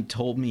friend of mine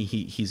told me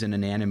he's in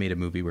an animated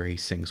movie where he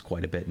sings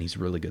quite a bit, and he's a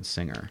really good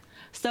singer.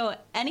 So I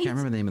can't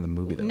remember the name of the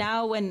movie though.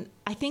 Now, when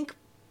I think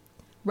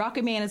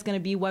Rocket Man is going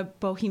to be what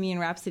Bohemian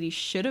Rhapsody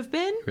should have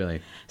been.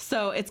 Really?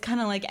 So it's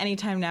kind of like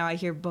anytime now I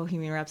hear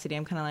Bohemian Rhapsody,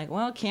 I'm kind of like,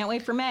 well, can't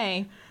wait for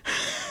May.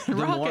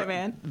 Rocket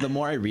Man. The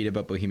more I read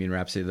about Bohemian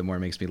Rhapsody, the more it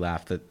makes me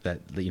laugh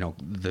that you know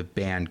the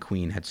band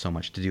Queen had so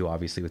much to do,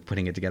 obviously, with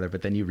putting it together.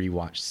 But then you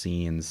rewatch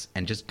scenes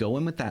and just go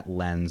in with that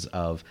lens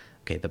of,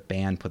 okay, the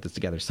band put this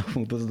together. So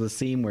this is the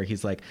scene where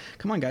he's like,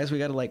 come on, guys, we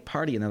got to like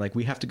party. And they're like,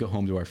 we have to go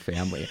home to our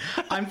family.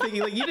 I'm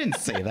thinking, like, you didn't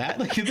say that.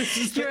 Like, this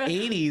is the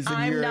 80s and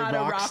I'm you're not a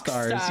rock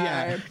stars. star.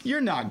 Yeah,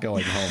 you're not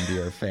going home to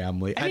your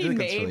family. I mean,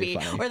 think it's maybe. really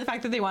funny. Or the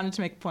fact that they wanted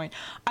to make a point.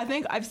 I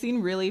think I've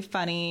seen really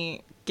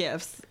funny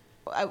GIFs.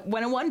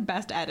 When it won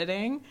Best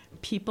Editing,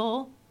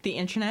 the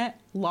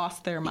internet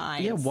lost their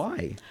minds. Yeah,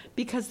 why?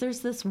 Because there's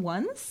this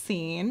one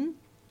scene,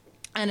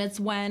 and it's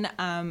when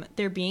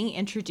they're being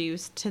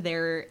introduced to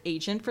their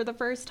agent for the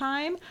first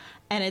time,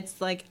 and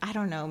it's like, I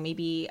don't know,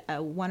 maybe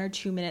a 1 or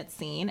 2 minute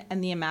scene,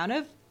 and the amount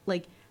of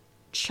like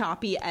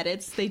choppy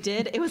edits they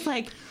did, it was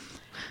like,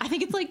 I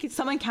think it's like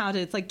someone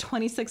counted, it's like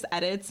 26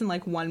 edits in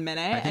like 1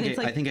 minute.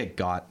 I think it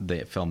got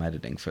the film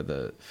editing for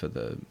the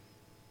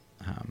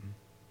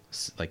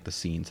like the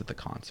scenes at the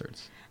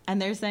concerts.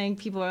 And they're saying,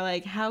 people are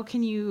like, how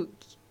can you,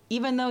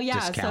 even though,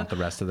 discount the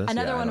rest of this?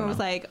 Another one was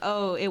like,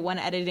 oh, it won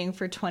editing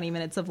for 20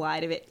 minutes of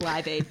Live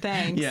Aid.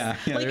 Thanks. yeah,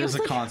 like, there's a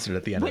concert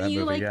at the end of that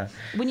movie.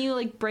 When you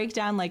like break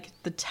down like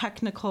the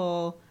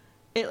technical,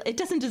 it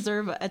doesn't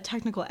deserve a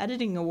technical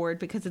editing award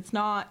because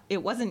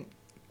it wasn't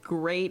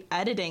great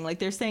editing. Like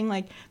they're saying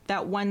like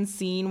that one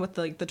scene with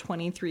like the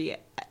 23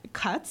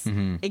 cuts,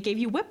 it gave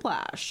you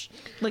whiplash.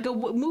 Like a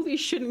movie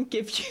shouldn't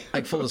give you.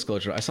 Like full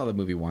disclosure, I saw the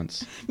movie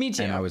once. Me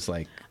too. And I was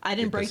like, I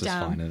didn't break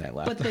down. Fine, and I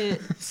laughed. But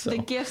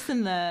the gifts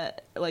and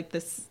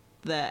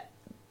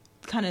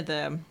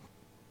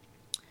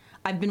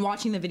I've been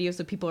watching the videos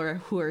of people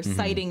who are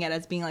citing it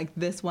as being like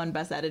this one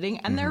best editing,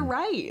 and they're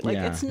right. Like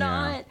it's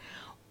not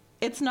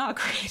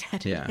great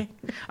editing. Yeah.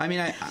 I mean,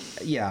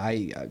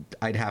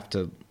 I'd have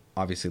to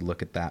obviously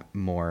look at that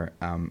more,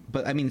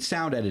 but I mean,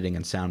 sound editing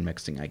and sound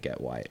mixing, I get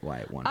why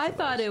it won. I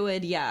thought it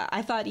would. Yeah,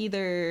 I thought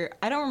either,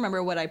 I don't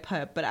remember what I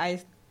put, but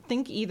I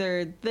think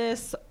either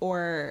this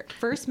or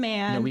First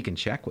Man. No, we can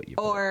check what you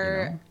put,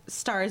 or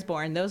Stars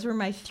Born. Those were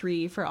my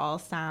 3 for all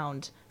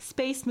sound.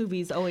 Space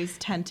movies always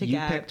tend to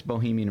get. You picked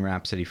Bohemian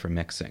Rhapsody for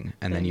mixing,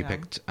 and then you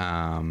picked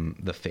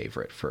The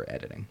Favorite for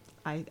editing.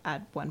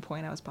 At one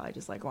point I was probably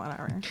just like 1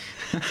 hour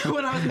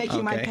when I was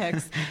making my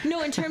picks.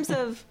 No, in terms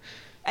of.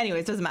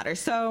 Anyways, doesn't matter.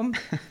 So,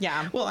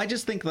 yeah. Well, I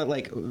just think that,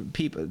 like,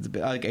 people,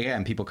 like,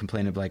 again, people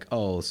complain of, like,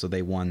 oh, so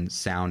they won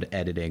sound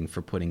editing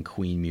for putting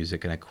Queen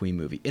music in a Queen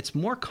movie. It's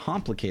more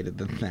complicated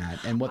than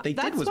that. And what they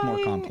did was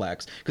more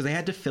complex because they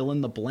had to fill in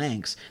the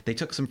blanks. They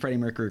took some Freddie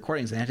Mercury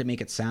recordings and they had to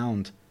make it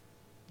sound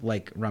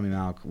like Rami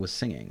Malek was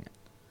singing.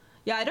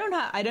 Yeah,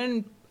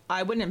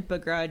 I wouldn't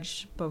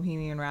begrudge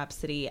Bohemian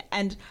Rhapsody.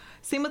 And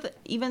same with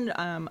even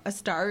A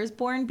Star Is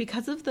Born,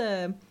 because of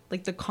the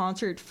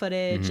concert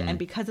footage and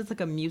because it's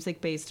like a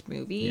music-based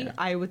movie, Yeah.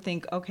 I would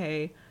think,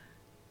 okay,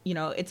 you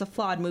know, it's a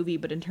flawed movie,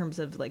 but in terms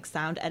of like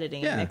sound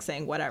editing, Yeah.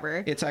 mixing,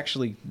 whatever. It's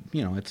actually,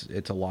 you know,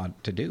 it's a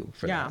lot to do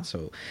for Yeah. that.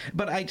 So,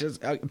 but I just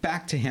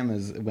back to him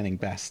as winning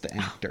Best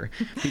Actor.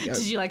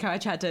 Did you like how I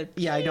tried to?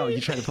 Yeah, I know. You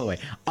try to pull away.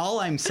 All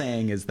I'm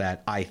saying is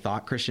that I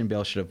thought Christian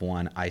Bale should have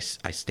won. I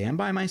stand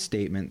by my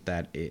statement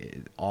that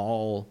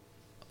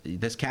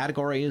this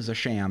category is a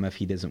sham if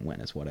he doesn't win,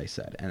 is what I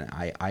said. And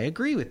I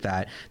agree with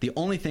that. The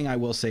only thing I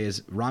will say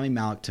is Rami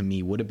Malek, to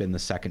me, would have been the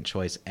second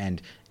choice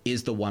and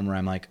is the one where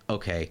I'm like,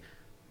 okay,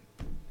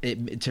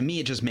 to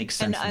me, it just makes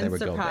sense that they would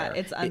go there.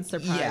 It's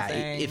unsurprising. Yeah,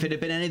 if it had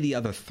been any of the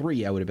other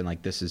three, I would have been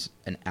like, this is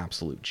an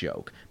absolute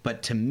joke.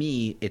 But to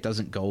me, it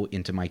doesn't go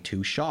into my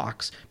two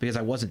shocks because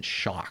I wasn't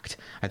shocked.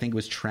 I think it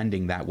was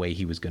trending that way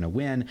he was going to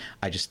win.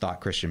 I just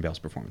thought Christian Bale's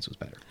performance was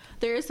better.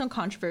 There is some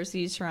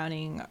controversy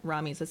surrounding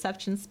Rami's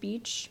acceptance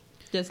speech.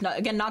 Just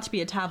not to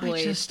be a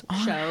tabloid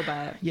show,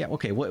 but yeah,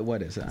 okay.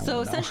 What is it?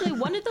 So essentially,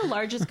 one of the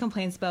largest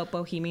complaints about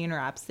Bohemian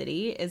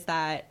Rhapsody is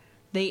that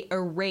they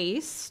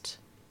erased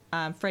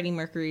Freddie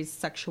Mercury's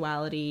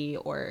sexuality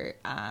or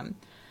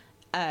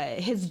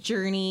his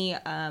journey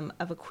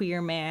of a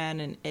queer man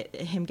and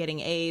him getting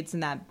AIDS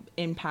and that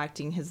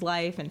impacting his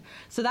life. And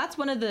so that's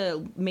one of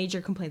the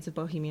major complaints of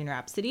Bohemian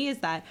Rhapsody is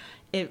that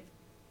it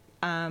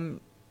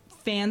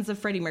fans of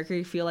Freddie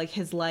Mercury feel like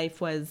his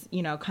life was,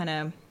 you know, kind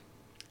of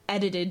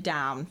edited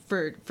down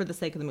for the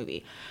sake of the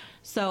movie.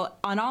 So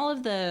on all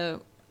of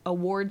the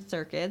award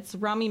circuits,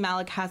 Rami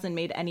Malek hasn't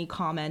made any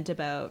comment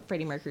about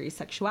Freddie Mercury's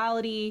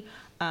sexuality,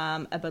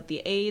 about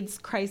the AIDS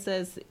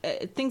crisis,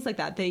 things like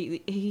that.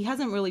 He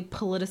hasn't really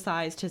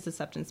politicized his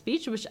acceptance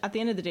speech, which at the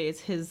end of the day is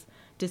his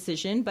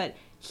decision, but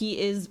he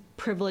is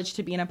privileged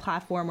to be in a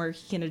platform where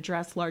he can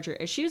address larger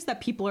issues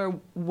that people are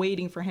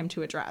waiting for him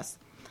to address.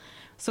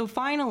 So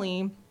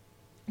finally,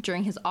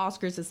 during his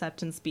Oscars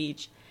acceptance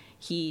speech,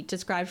 he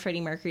described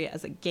Freddie Mercury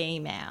as a gay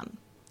man.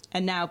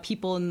 And now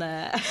people in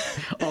the...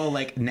 Oh,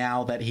 like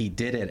now that he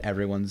did it,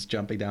 everyone's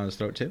jumping down his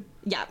throat too?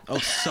 Yeah. Oh,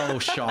 so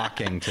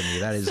shocking to me.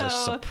 That is a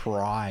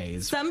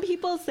surprise. Some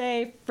people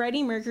say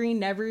Freddie Mercury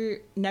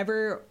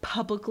never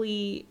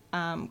publicly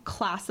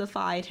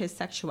classified his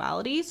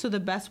sexuality. So the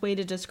best way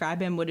to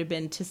describe him would have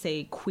been to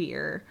say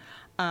queer.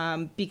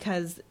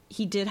 Because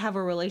he did have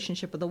a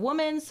relationship with a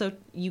woman. So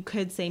you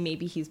could say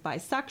maybe he's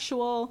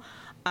bisexual.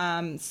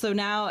 So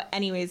now,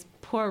 anyways,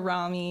 poor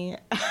Rami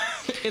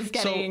is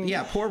getting... So,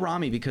 yeah, poor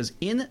Rami, because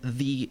in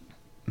the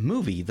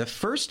movie, the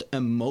first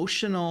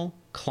emotional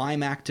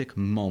climactic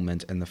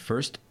moment and the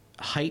first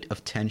height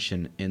of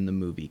tension in the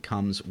movie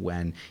comes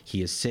when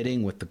he is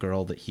sitting with the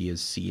girl that he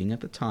is seeing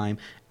at the time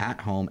at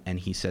home, and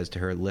he says to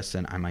her,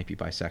 listen, I might be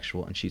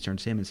bisexual. And she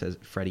turns to him and says,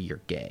 Freddie,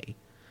 you're gay.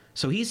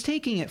 So he's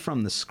taking it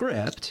from the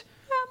script...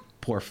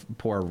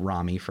 Poor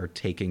Rami for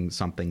taking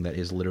something that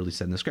is literally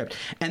said in the script.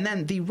 And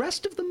then the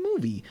rest of the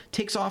movie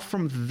takes off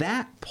from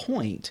that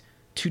point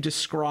to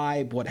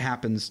describe what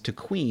happens to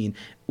Queen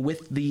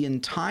with the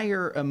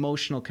entire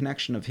emotional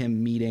connection of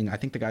him meeting, I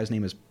think the guy's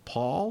name is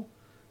Paul.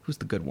 Who's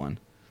the good one?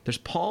 There's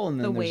Paul and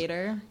then the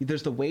waiter.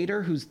 There's the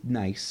waiter who's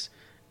nice.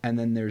 And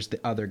then there's the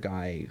other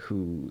guy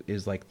who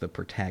is like the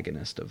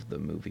protagonist of the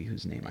movie,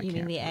 whose name I can't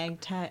remember. You mean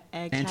the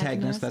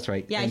antagonist? That's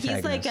right. Yeah, antagonist.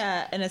 he's like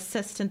an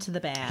assistant to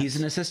the band. He's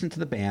an assistant to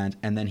the band,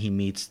 and then he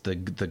meets the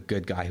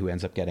good guy who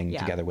ends up getting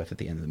together with at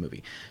the end of the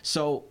movie.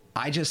 So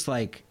I just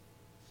like,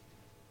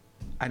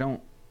 I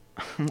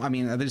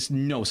mean, there's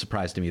no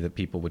surprise to me that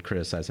people would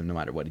criticize him no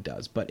matter what he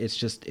does, but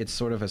it's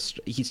sort of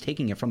he's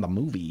taking it from the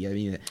movie. I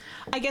mean,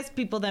 I guess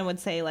people then would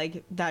say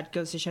like that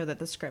goes to show that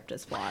the script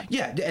is flawed.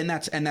 Yeah, and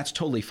that's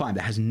totally fine.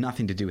 That has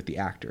nothing to do with the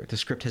actor. The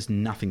script has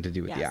nothing to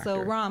do with the actor.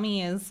 So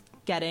Rami is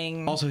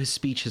getting... Also, his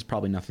speech has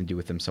probably nothing to do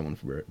with him. Someone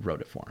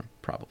wrote it for him,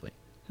 probably.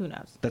 Who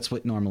knows? That's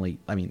what normally...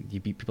 I mean,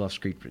 people have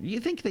script...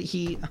 You think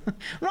that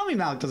Rami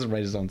Malek doesn't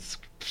write his own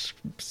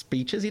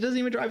speeches. He doesn't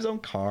even drive his own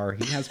car.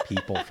 He has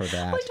people for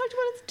that. Well, he talked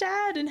about his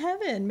dad in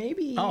heaven.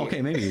 Maybe. Oh,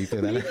 okay. Maybe he threw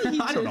that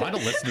in. I don't know. I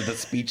don't listen to the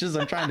speeches.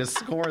 I'm trying to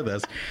score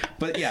this.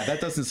 But yeah, that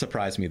doesn't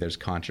surprise me. There's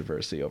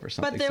controversy over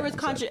something. But there was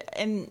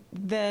and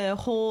the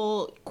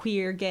whole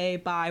queer, gay,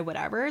 bi,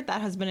 whatever,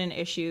 that has been an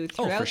issue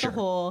throughout the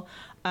whole...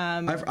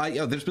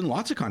 there's been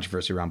lots of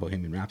controversy around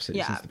Bohemian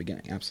Rhapsody since the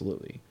beginning.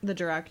 Absolutely. The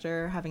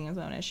director having his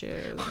own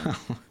issues.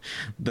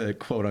 The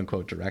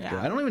quote-unquote director.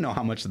 Yeah. I don't even know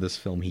how much of this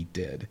film he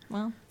did.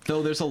 Well...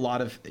 Though there's a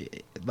lot of,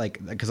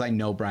 like, because I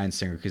know Bryan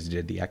Singer because he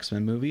did the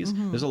X-Men movies.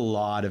 Mm-hmm. There's a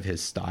lot of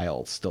his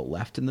style still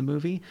left in the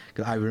movie.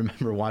 Because I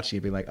remember watching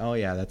it being like, oh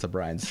yeah, that's a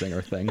Bryan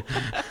Singer thing.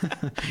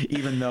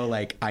 Even though,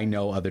 like, I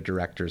know other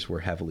directors were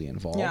heavily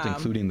involved,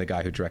 including the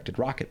guy who directed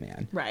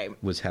Rocketman. Right.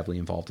 Was heavily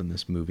involved in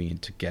this movie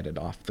and to get it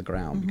off the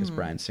ground because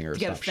Bryan Singer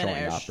stopped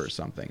showing up or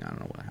something. I don't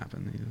know what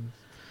happened.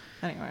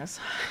 Anyways.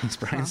 It's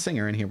Bryan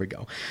Singer, and here we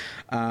go.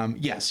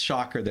 Yes,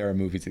 shocker, there are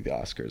movies at the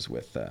Oscars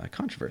with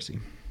controversy.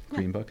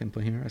 Green Book and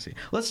Bohemian Rhapsody.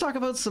 Let's talk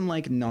about some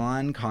like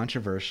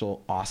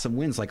non-controversial awesome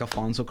wins, like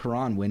Alfonso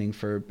Cuarón winning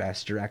for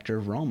Best Director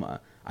of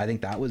Roma. I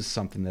think that was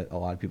something that a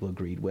lot of people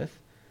agreed with.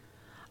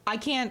 I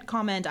can't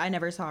comment. I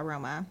never saw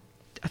Roma.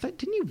 I thought,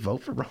 didn't you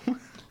vote for Roma?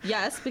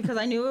 Yes, because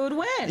I knew it would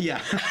win. Yeah.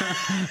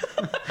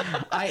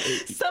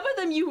 Some of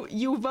them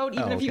you vote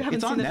even if you haven't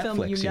it's seen on the Netflix,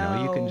 film. You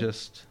know, you can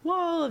just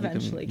Well,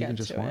 eventually you get can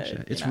just to watch it.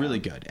 it. It's you know. really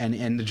good,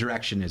 and the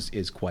direction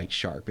is quite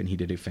sharp, and he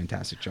did a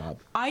fantastic job.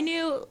 I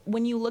knew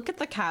when you look at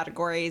the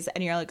categories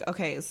and you're like,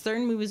 okay,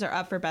 certain movies are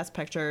up for Best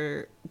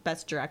Picture,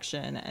 Best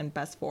Direction, and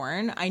Best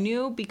Foreign. I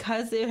knew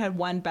because it had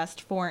won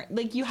Best Foreign,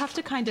 like you have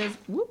to kind of,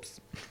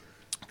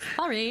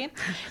 sorry,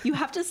 you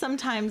have to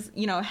sometimes,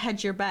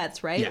 hedge your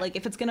bets, right? Yeah. Like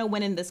if it's going to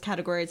win in this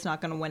category, it's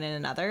not going to win in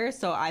another.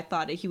 So I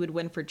thought he would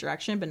win for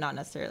direction, but not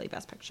necessarily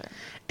Best Picture.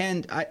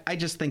 And I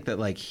just think that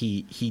like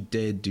he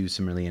did do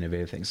some really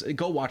innovative things.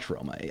 Go watch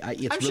Roma. It's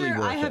I'm really sure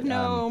worth I have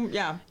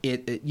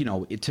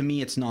it. To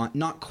me, it's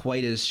not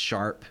quite as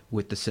sharp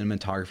with the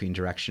cinematography and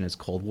direction as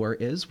Cold War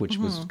is, which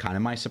was kind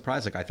of my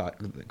surprise. Like I thought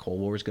that Cold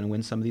War was going to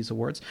win some of these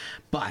awards,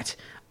 but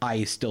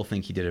I still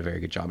think he did a very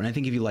good job. And I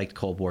think if you liked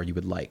Cold War, you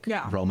would like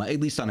Roma, at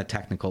least on a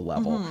technical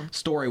level.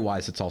 Story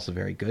wise, it's also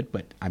very good,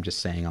 but I'm just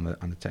saying on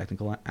the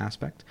technical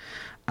aspect.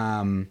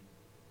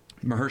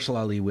 Mahershala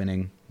Ali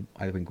winning,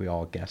 I think we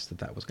all guessed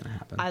that was going to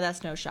happen.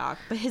 That's no shock.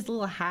 But his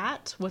little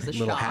hat was a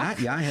little shock. Hat,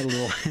 yeah, I had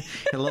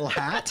a little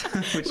hat,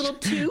 which Little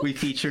toque. we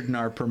featured in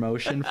our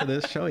promotion for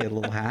this show. He had a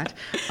little hat.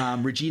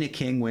 Regina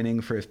King winning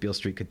for If Beale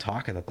Street Could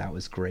Talk. I thought that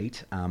was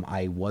great.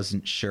 I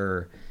wasn't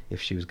sure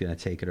if she was going to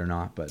take it or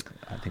not, but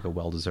I think a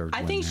well-deserved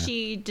win. I think there.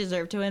 she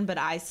deserved to win, but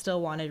I still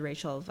wanted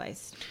Rachel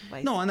Weisz.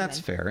 No, and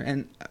that's win. fair.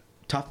 And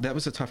tough. That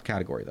was a tough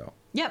category, though.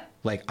 Yep.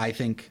 Like, I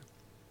think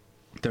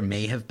there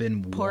may have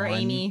been Poor one...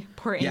 Amy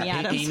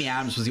Adams. Amy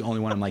Adams was the only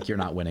one I'm like, you're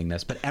not winning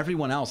this. But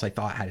everyone else I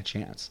thought had a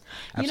chance.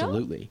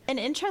 Absolutely. An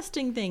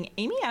interesting thing,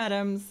 Amy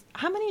Adams,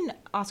 how many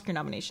Oscar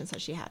nominations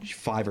has she had?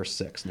 5 or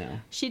 6 now.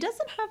 She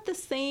doesn't have the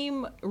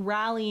same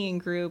rallying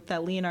group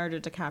that Leonardo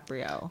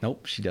DiCaprio.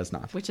 Nope, she does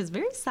not. Which is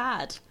very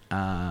sad.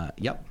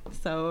 Yep.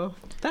 So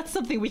that's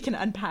something we can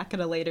unpack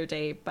at a later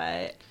date,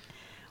 but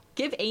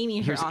give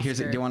Amy her Oscar.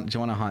 Do you want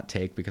a hot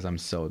take? Because I'm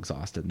so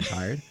exhausted and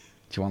tired.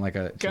 Do you want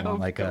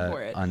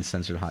a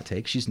uncensored hot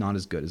take? She's not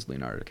as good as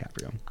Leonardo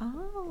DiCaprio.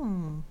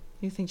 Oh,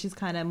 you think she's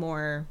kind of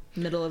more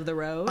middle of the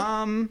road?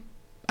 I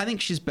think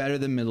she's better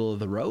than middle of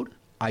the road.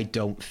 I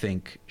don't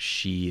think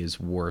she is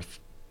worth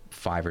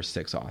 5 or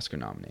 6 Oscar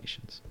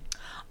nominations.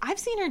 I've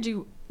seen her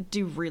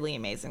do really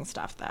amazing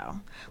stuff,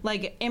 though.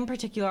 Like, in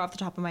particular, off the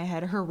top of my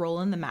head, her role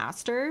in The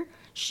Master,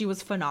 she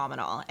was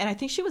phenomenal. And I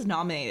think she was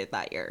nominated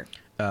that year.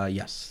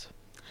 Yes.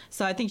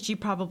 So I think she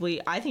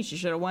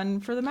should have won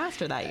for The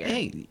Master that year.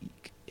 Hey,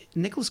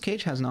 Nicolas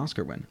Cage has an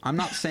Oscar win. I'm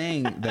not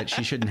saying that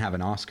she shouldn't have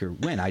an Oscar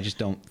win. I just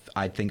don't.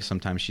 I think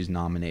sometimes she's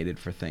nominated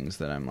for things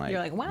that I'm like,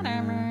 you're like,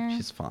 whatever.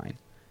 She's fine.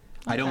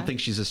 Okay. I don't think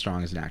she's as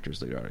strong as an actor as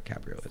Leonardo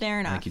DiCaprio is. Fair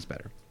enough. I think he's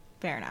better.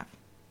 Fair enough.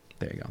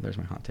 There you go. There's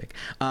my hot take.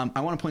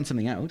 I want to point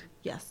something out.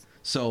 Yes.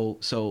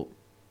 So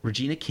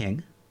Regina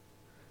King,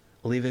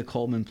 Olivia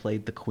Colman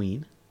played the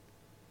Queen.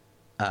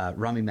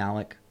 Rami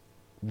Malek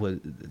was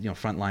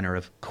frontliner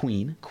of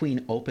Queen.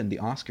 Queen opened the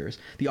Oscars.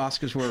 The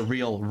Oscars were a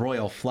real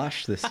royal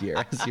flush this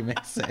year, as you may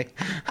say.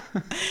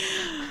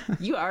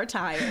 You are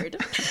tired.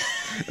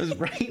 It was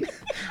right.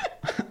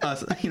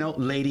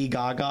 Lady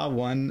Gaga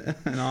won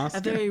an Oscar.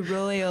 A very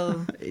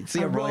royal. It's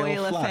a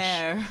royal flush.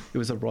 Affair. It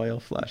was a royal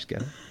flush.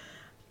 Get it?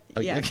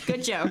 Yeah,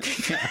 good joke.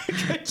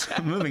 Good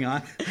joke. Moving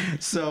on.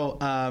 So,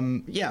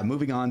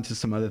 moving on to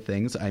some other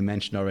things. I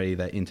mentioned already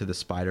that Into the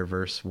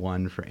Spider-Verse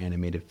won for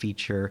animated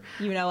feature.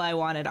 I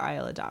wanted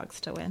Isle of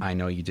Dogs to win. I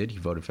know you did. You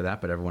voted for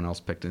that, but everyone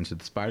else picked Into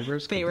the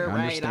Spider-Verse. They were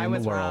right. I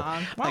was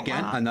wrong.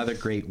 Again, another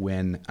great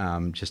win,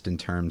 just in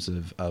terms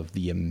of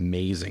the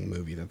amazing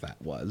movie that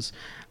was.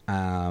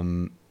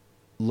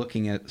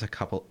 Looking at a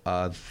couple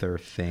other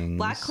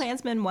things.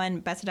 BlacKkKlansman won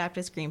Best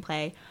Adapted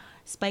Screenplay.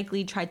 Spike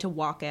Lee tried to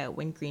walk out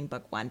when Green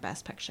Book won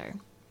Best Picture.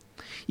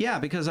 Yeah,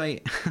 because I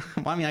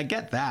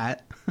get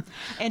that.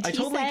 And I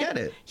totally get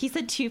it. He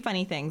said 2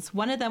 funny things.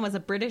 One of them was a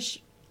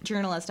British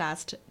journalist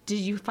asked, "Did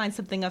you find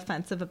something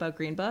offensive about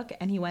Green Book?"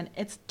 And he went,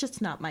 "It's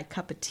just not my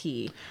cup of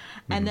tea."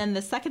 Mm-hmm. And then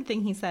the second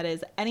thing he said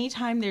is,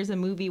 "Anytime there's a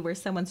movie where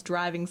someone's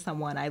driving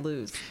someone, I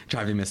lose."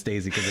 Driving Miss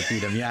Daisy because of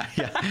Freedom. Yeah.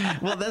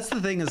 Well, that's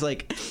the thing is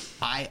like,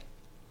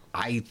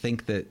 I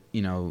think that,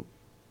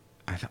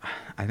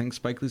 I think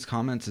Spike Lee's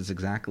comments is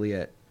exactly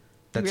it.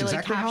 That's really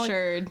exactly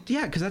captured.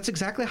 Because that's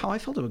exactly how I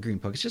felt about Green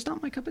Book. It's just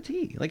not my cup of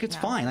tea. Like, it's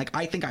fine. Like,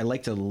 I think I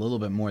liked it a little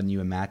bit more than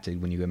you and Matt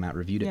did when you and Matt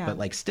reviewed it. Yeah. But,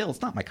 like, still,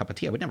 it's not my cup of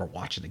tea. I would never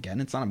watch it again.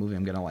 It's not a movie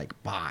I'm going to, like,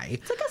 buy.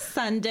 It's like a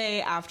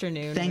Sunday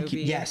afternoon Thank movie.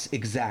 you. Yes,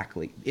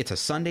 exactly. It's a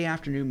Sunday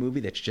afternoon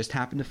movie that's just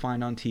happened to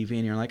find on TV,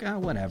 and you're like, oh,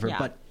 whatever.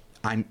 Yeah.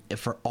 But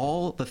for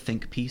all the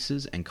think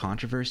pieces and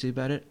controversy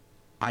about it,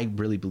 I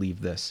really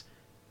believe this.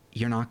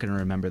 You're not going to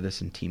remember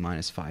this in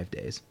T-minus 5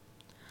 days.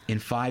 in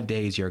 5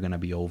 days you're going to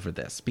be over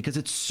this, because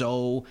it's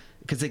so,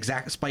 because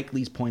Spike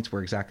Lee's points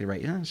were exactly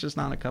right. Yeah, it's just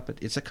not a cup of,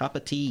 it's a cup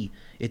of tea.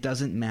 It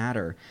doesn't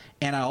matter.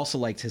 And I also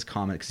liked his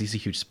comment, because he's a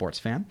huge sports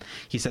fan.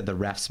 He said the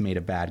refs made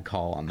a bad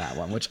call on that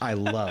one, which I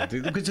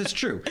loved, because it's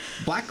true.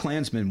 Black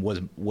Klansman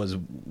was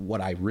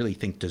what I really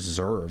think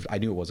deserved. I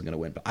knew it wasn't going to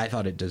win, but I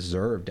thought it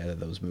deserved out of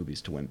those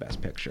movies to win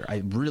Best Picture.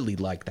 I really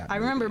liked that movie. I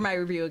remember my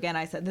review again.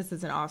 I said this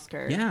is an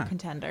Oscar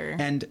contender.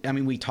 And I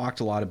mean, we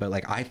talked a lot about,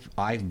 like,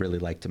 I really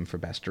liked him for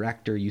Best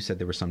Director. You said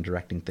there were some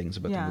directing things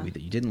about the movie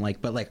that you didn't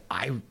like, but like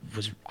I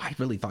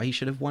really thought he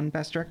should have won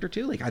Best Director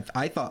too. Like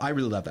I thought, I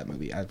really loved that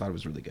movie. I thought it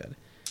was really good.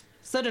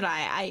 So did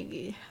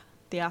I.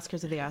 The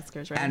Oscars are the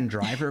Oscars, right? Adam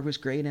Driver was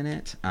great in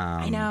it.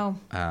 I know,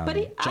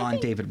 but John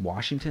David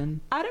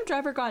Washington. Adam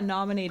Driver got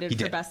nominated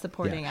for Best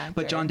Supporting Actor,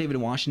 but John David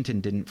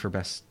Washington didn't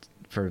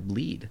for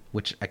lead,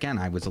 which again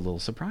I was a little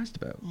surprised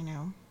about. I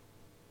know,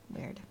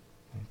 weird.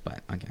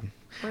 But again,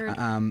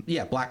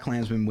 weird. Black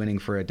Klansman winning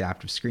for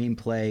adaptive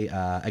screenplay.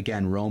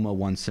 Again, Roma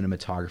won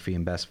cinematography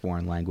and best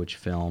foreign language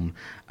film.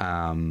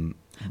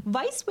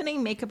 Vice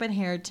winning makeup and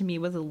hair to me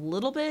was a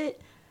little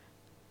bit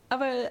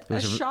of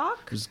a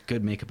shock. It was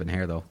good makeup and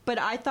hair though. But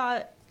I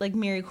thought like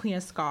Mary Queen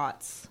of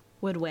Scots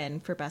would win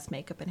for best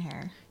makeup and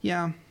hair.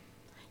 Yeah.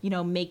 You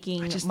know,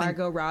 making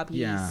Margot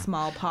Robbie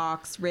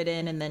smallpox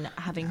ridden and then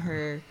having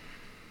her.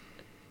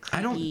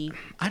 I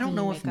don't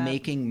know if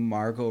making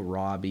Margot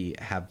Robbie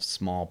have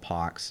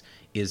smallpox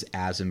is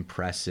as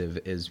impressive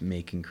as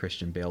making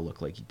Christian Bale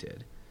look like he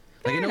did.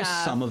 Like, I know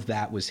some of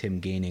that was him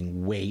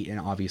gaining weight, and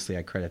obviously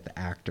I credit the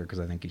actor because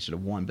I think he should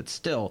have won, but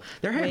still,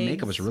 their hair and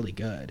makeup was really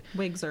good.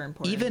 Wigs are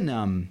important.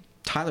 Even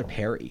Tyler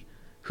Perry,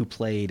 who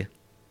played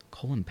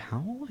Colin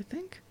Powell, I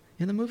think,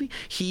 in the movie,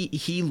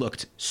 he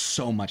looked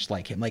so much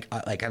like him, like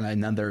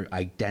another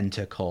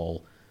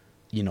identical,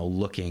 you know,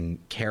 looking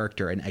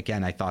character. And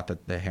again, I thought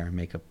that the hair and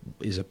makeup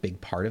is a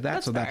big part of that.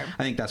 That's so fair.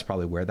 I think that's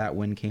probably where that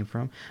win came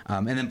from.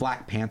 And then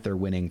Black Panther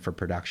winning for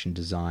production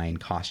design,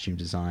 costume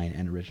design,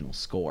 and original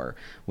score,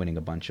 winning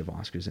a bunch of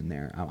Oscars in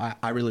there.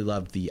 I really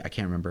loved I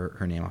can't remember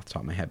her name off the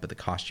top of my head, but the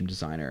costume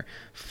designer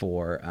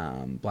for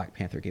Black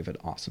Panther gave an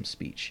awesome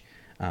speech.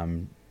 I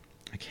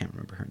can't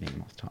remember her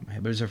name off the top of my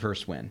head, but it was her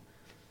first win.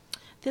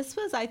 This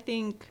was, I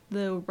think,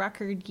 the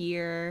record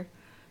year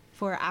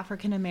for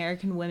African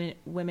American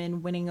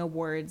women winning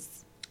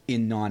awards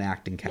in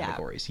non-acting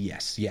categories.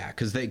 Yes,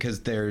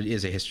 because there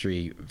is a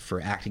history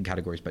for acting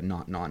categories, but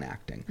not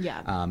non-acting.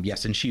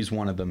 Yes, and she's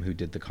one of them who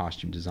did the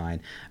costume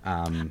design.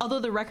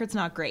 Although the record's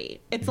not great,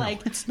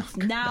 it's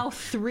now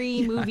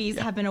 3 movies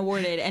have been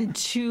awarded, and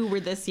 2 were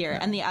this year,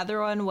 and the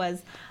other one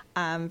was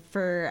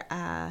for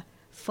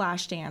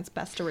Flashdance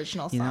Best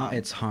Original Song. You know,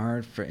 it's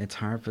hard for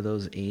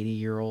those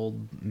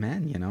 80-year-old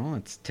men. You know,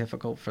 it's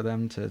difficult for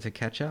them to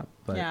catch up,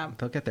 but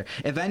they'll get there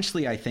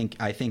eventually. I think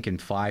in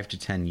 5 to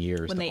 10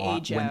 years, when they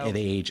age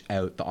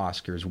out, the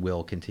Oscars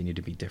will continue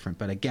to be different.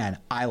 But again,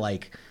 I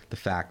like the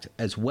fact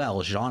as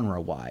well,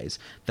 genre-wise,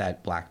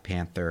 that Black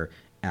Panther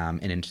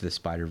and Into the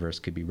Spider-Verse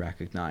could be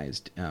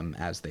recognized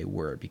as they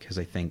were, because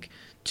I think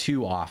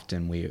too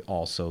often we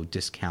also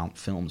discount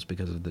films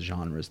because of the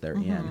genres they're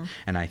in,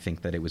 and I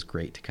think that it was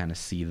great to kind of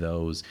see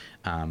those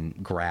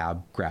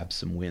grab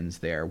some wins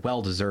there,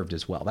 well deserved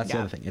as well. That's the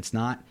other thing. It's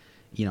not,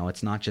 you know,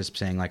 it's not just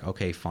saying like,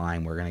 okay,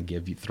 fine, we're gonna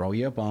throw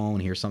you a bone,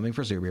 here's something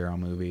for superhero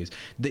movies.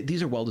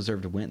 These are well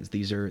deserved wins.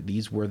 These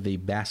were the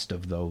best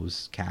of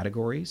those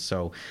categories.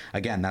 So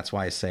again, that's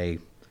why I say,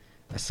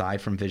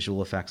 aside from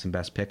visual effects and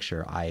Best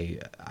Picture, I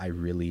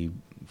really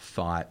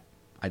thought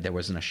there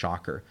wasn't a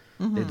shocker.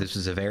 This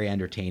was a very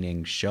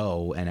entertaining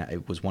show, and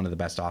it was one of the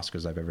best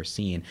Oscars I've ever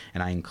seen,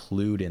 and I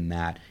include in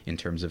that in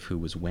terms of who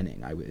was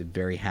winning. I was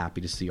very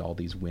happy to see all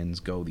these wins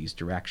go these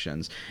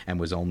directions, and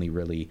was only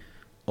really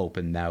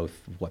open mouth,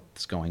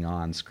 what's going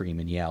on, scream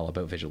and yell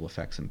about visual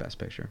effects and Best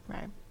Picture.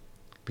 Right.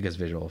 Because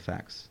visual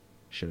effects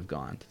should have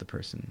gone to the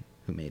person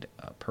who made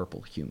a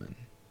purple human.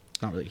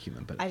 Not really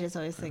human, but I just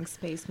always think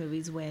space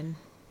movies win.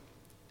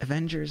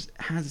 Avengers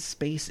has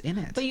space in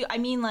it. But I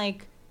mean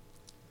like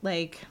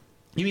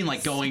you mean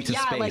like going to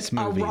space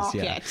like movies? A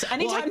rocket. Yeah.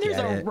 Anytime there's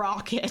a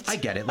rocket. I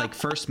get it. Like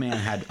First Man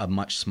had a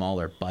much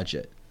smaller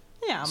budget.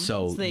 Yeah.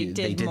 So they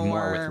did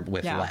more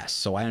with less.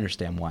 So I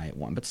understand why it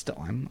won. But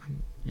still, I'm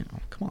you know,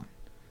 come on.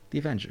 The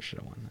Avengers should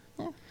have won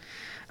that.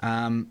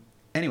 Yeah.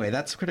 Anyway,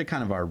 that's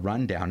kind of our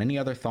rundown. Any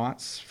other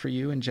thoughts for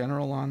you in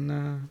general on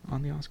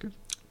the Oscars?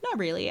 Not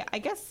really. I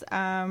guess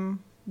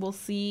we'll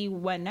see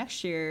what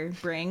next year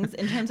brings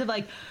in terms of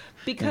like,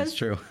 because that's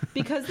true.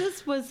 because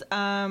this was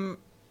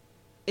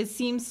it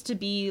seems to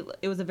be,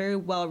 it was a very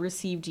well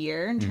received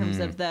year in terms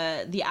of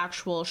the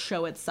actual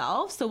show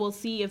itself. So we'll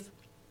see if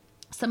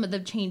some of the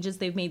changes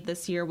they've made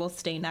this year will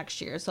stay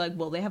next year. So like,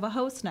 will they have a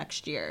host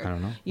next year? I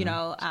don't know. You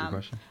know,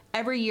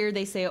 every year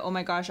they say, oh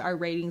my gosh, our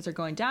ratings are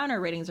going down.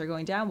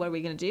 What are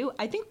we going to do?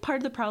 I think part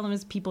of the problem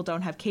is people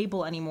don't have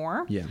cable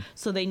anymore. Yeah.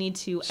 So they need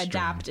to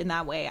adapt in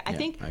that way. I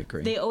think I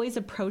agree. They always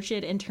approach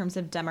it in terms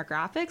of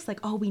demographics. Like,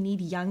 oh, we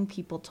need young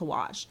people to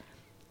watch.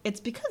 it's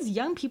because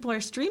young people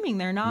are streaming.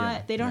 They're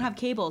not, they don't have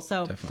cable.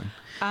 So definitely.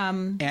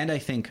 And I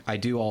think I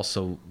do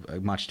also,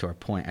 much to our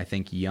point, I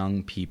think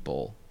young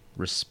people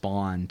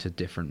respond to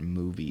different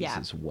movies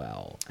as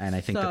well. And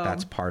I think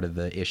that's part of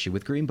the issue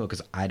with Green Book,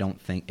 is I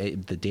don't think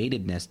the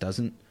datedness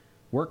doesn't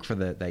work for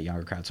that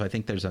younger crowd. So I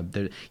think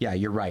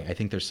you're right. I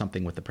think there's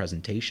something with the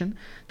presentation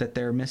that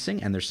they're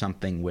missing, and there's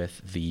something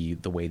with the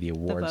way the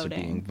awards are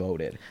being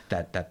voted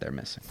that they're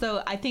missing.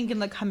 So I think in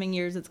the coming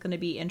years, it's going to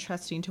be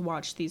interesting to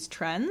watch these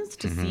trends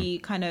to see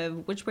kind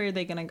of which way are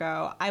they going to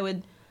go. I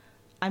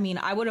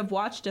would have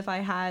watched if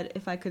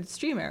I could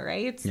stream it,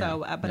 right?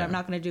 So, but I'm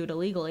not going to do it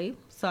illegally.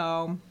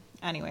 So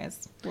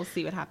anyways, we'll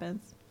see what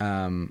happens.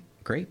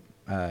 Great.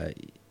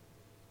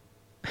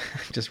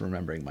 Just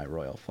remembering my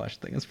Royal Flush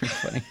thing is pretty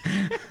funny.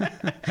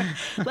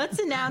 Let's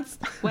announce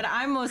what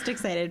I'm most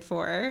excited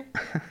for.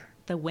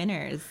 The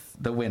winners.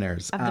 The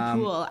winners. Of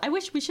the pool. I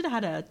wish we should have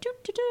had a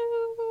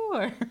doo-doo-doo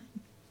or...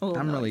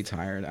 I'm really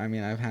tired. I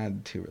mean, I've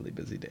had 2 really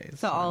busy days.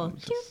 So I'll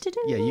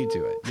doo-doo-doo. Yeah, you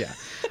do it. Yeah.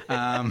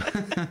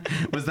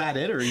 Was that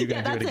it, or are you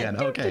going to do it again?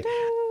 Okay.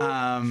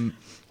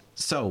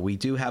 So we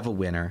do have a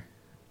winner.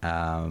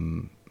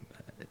 And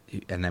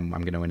then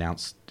I'm going to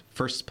announce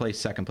first place,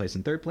 second place,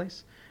 and third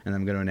place. And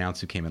I'm going to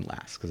announce who came in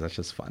last, because that's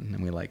just fun,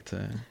 and we like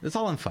to. It's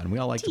all in fun. We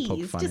all like to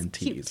poke fun and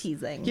tease. Cute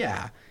teasing.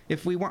 Yeah.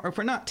 If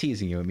we're not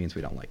teasing you, it means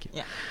we don't like you.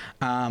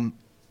 Yeah.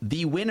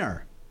 The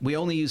winner. We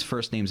only use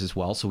first names as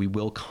well, so we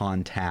will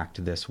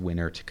contact this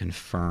winner to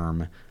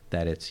confirm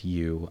that it's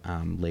you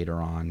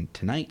later on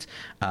tonight.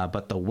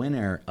 But the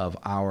winner of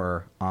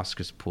our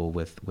Oscars pool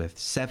with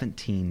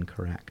 17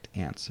 correct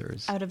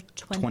answers out of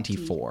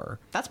 24.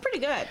 That's pretty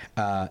good.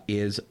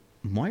 Is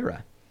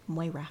Moira.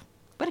 Moira.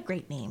 What a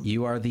great name.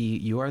 You are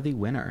the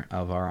winner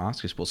of our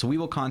Oscars pool. So we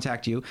will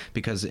contact you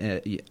because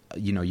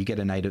you get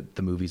a night at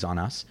the movies on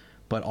us,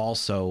 but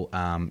also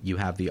you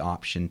have the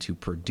option to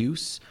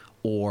produce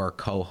or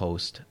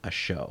co-host a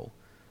show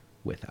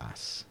with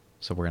us.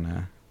 So we're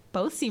gonna.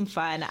 Both seem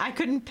fun. I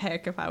couldn't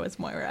pick if I was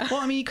Moira.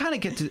 Well, I mean, you kind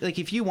of get to, like,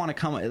 if you want to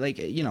come, like,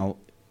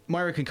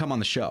 Moira can come on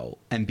the show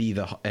and be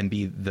the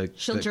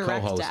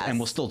co-host, and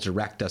will still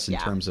direct us in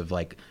terms of,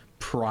 like,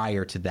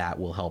 prior to that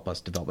will help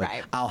us develop.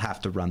 Like, I'll have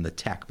to run the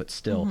tech, but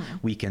still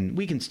we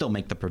can still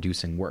make the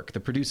producing work. The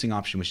producing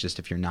option was just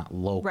if you're not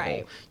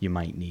local, you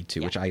might need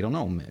to, which I don't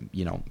know.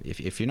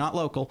 If you're not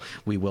local,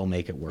 we will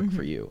make it work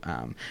for you.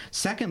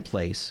 Second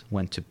place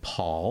went to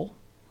Paul,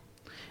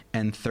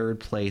 and third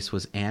place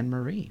was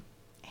Anne-Marie.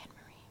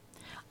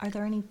 Are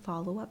there any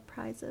follow-up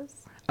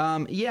prizes?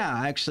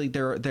 Yeah, actually,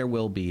 there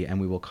will be, and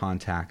we will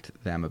contact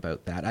them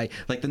about that.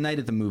 Like the night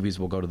at the movies,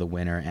 we'll go to the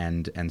winner,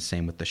 and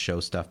same with the show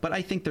stuff. But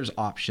I think there's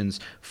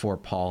options for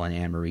Paul and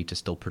Anne-Marie to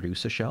still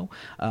produce a show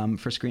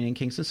for Screening in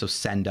Kingston. So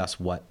send us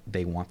what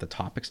they want the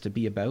topics to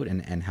be about,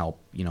 and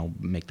help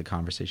make the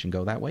conversation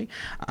go that way.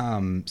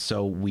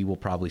 So we will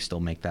probably still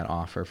make that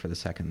offer for the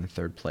second and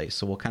third place.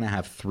 So we'll kind of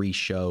have 3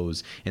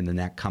 shows in the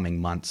next coming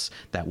months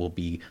that will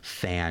be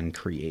fan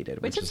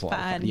created, which is a lot of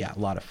fun. Yeah, a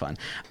lot of fun.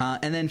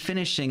 And then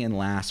finishing in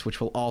last,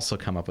 which will also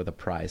come up with a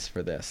prize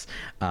for this,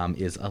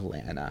 is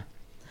Alana.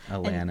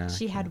 And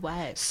she had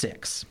what?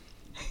 6.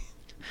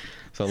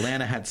 So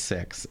Alana had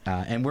 6,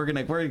 and we're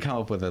gonna come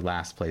up with a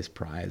last place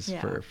prize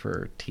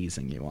for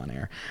teasing you on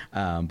air.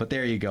 But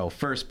there you go.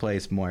 First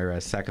place Moira,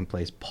 second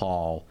place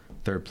Paul,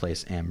 third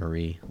place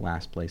Anne-Marie,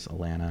 last place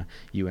Alana.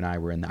 You and I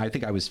were in. I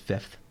think I was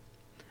 5th.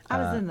 I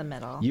was in the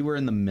middle. You were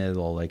in the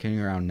middle, like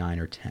around 9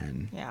 or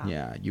 10. Yeah.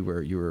 Yeah, you were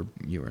in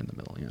the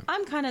middle. Yeah.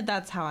 I'm kind of,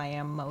 that's how I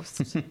am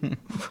most.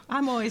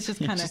 I'm always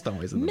just kind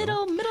of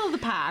middle of the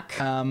pack.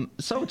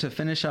 So to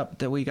finish up,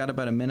 that we got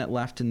about a minute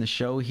left in the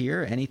show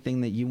here.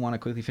 Anything that you want to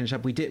quickly finish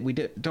up? We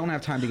don't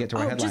have time to get to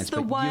our headlines, just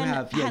the one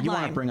headline. You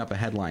want to bring up a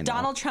headline.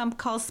 Donald Trump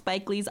calls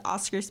Spike Lee's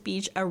Oscar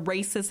speech a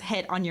racist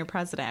hit on your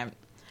president.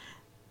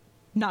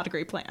 Not a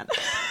great plan.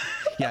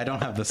 Yeah, I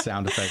don't have the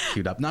sound effect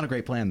queued up. Not a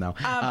great plan, though.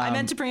 I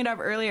meant to bring it up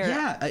earlier.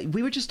 Yeah,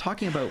 we were just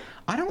talking about.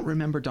 I don't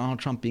remember Donald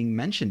Trump being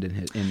mentioned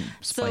in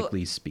Spike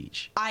Lee's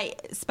speech.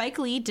 Spike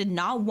Lee did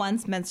not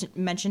once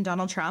mention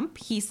Donald Trump.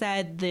 He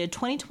said the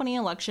 2020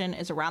 election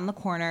is around the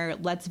corner.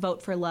 Let's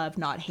vote for love,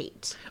 not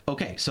hate.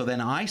 Okay, so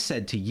then I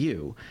said to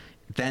you,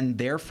 then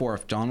therefore,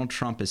 if Donald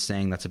Trump is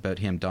saying that's about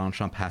him, Donald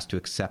Trump has to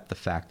accept the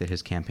fact that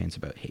his campaign's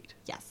about hate.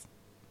 Yes.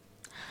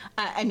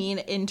 I mean,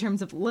 in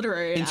terms of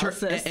literary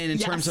analysis. In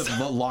terms of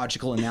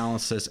logical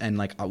analysis, and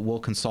we'll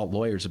consult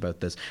lawyers about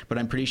this, but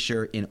I'm pretty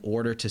sure in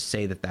order to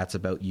say that that's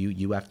about you,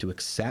 you have to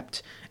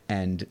accept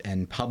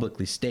and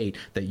publicly state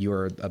that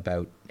you're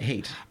about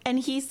hate. And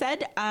he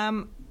said,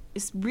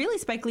 really,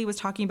 Spike Lee was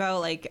talking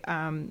about,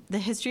 the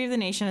history of the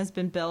nation has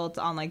been built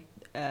on,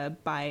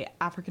 by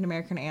African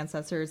American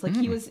ancestors.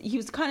 He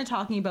was kind of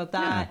talking about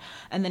that,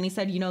 and then he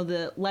said,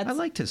 I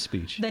liked his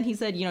speech. Then he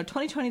said,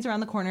 2020 is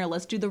around the corner.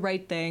 Let's do the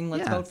right thing.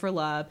 Let's vote for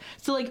love.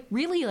 So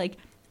really,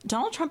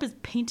 Donald Trump is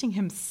painting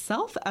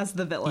himself as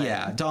the villain.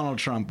 Yeah, Donald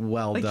Trump,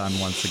 well done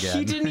once again.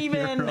 He didn't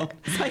even,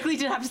 Spike Lee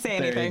didn't have to say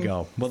anything. There you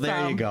go. Well,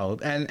 there So, you go.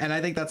 And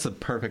I think that's a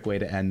perfect way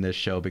to end this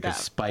show because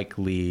Yeah. Spike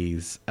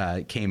Lee's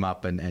came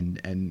up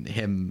and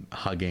him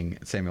hugging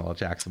Samuel L.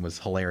 Jackson was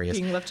hilarious.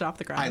 Being lifted off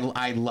the ground.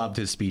 I loved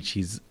his speech.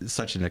 He's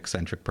such an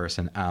eccentric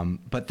person.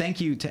 But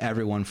thank you to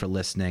everyone for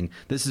listening.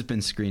 This has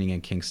been Screening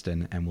in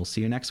Kingston, and we'll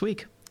see you next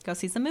week. Go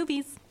see some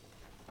movies.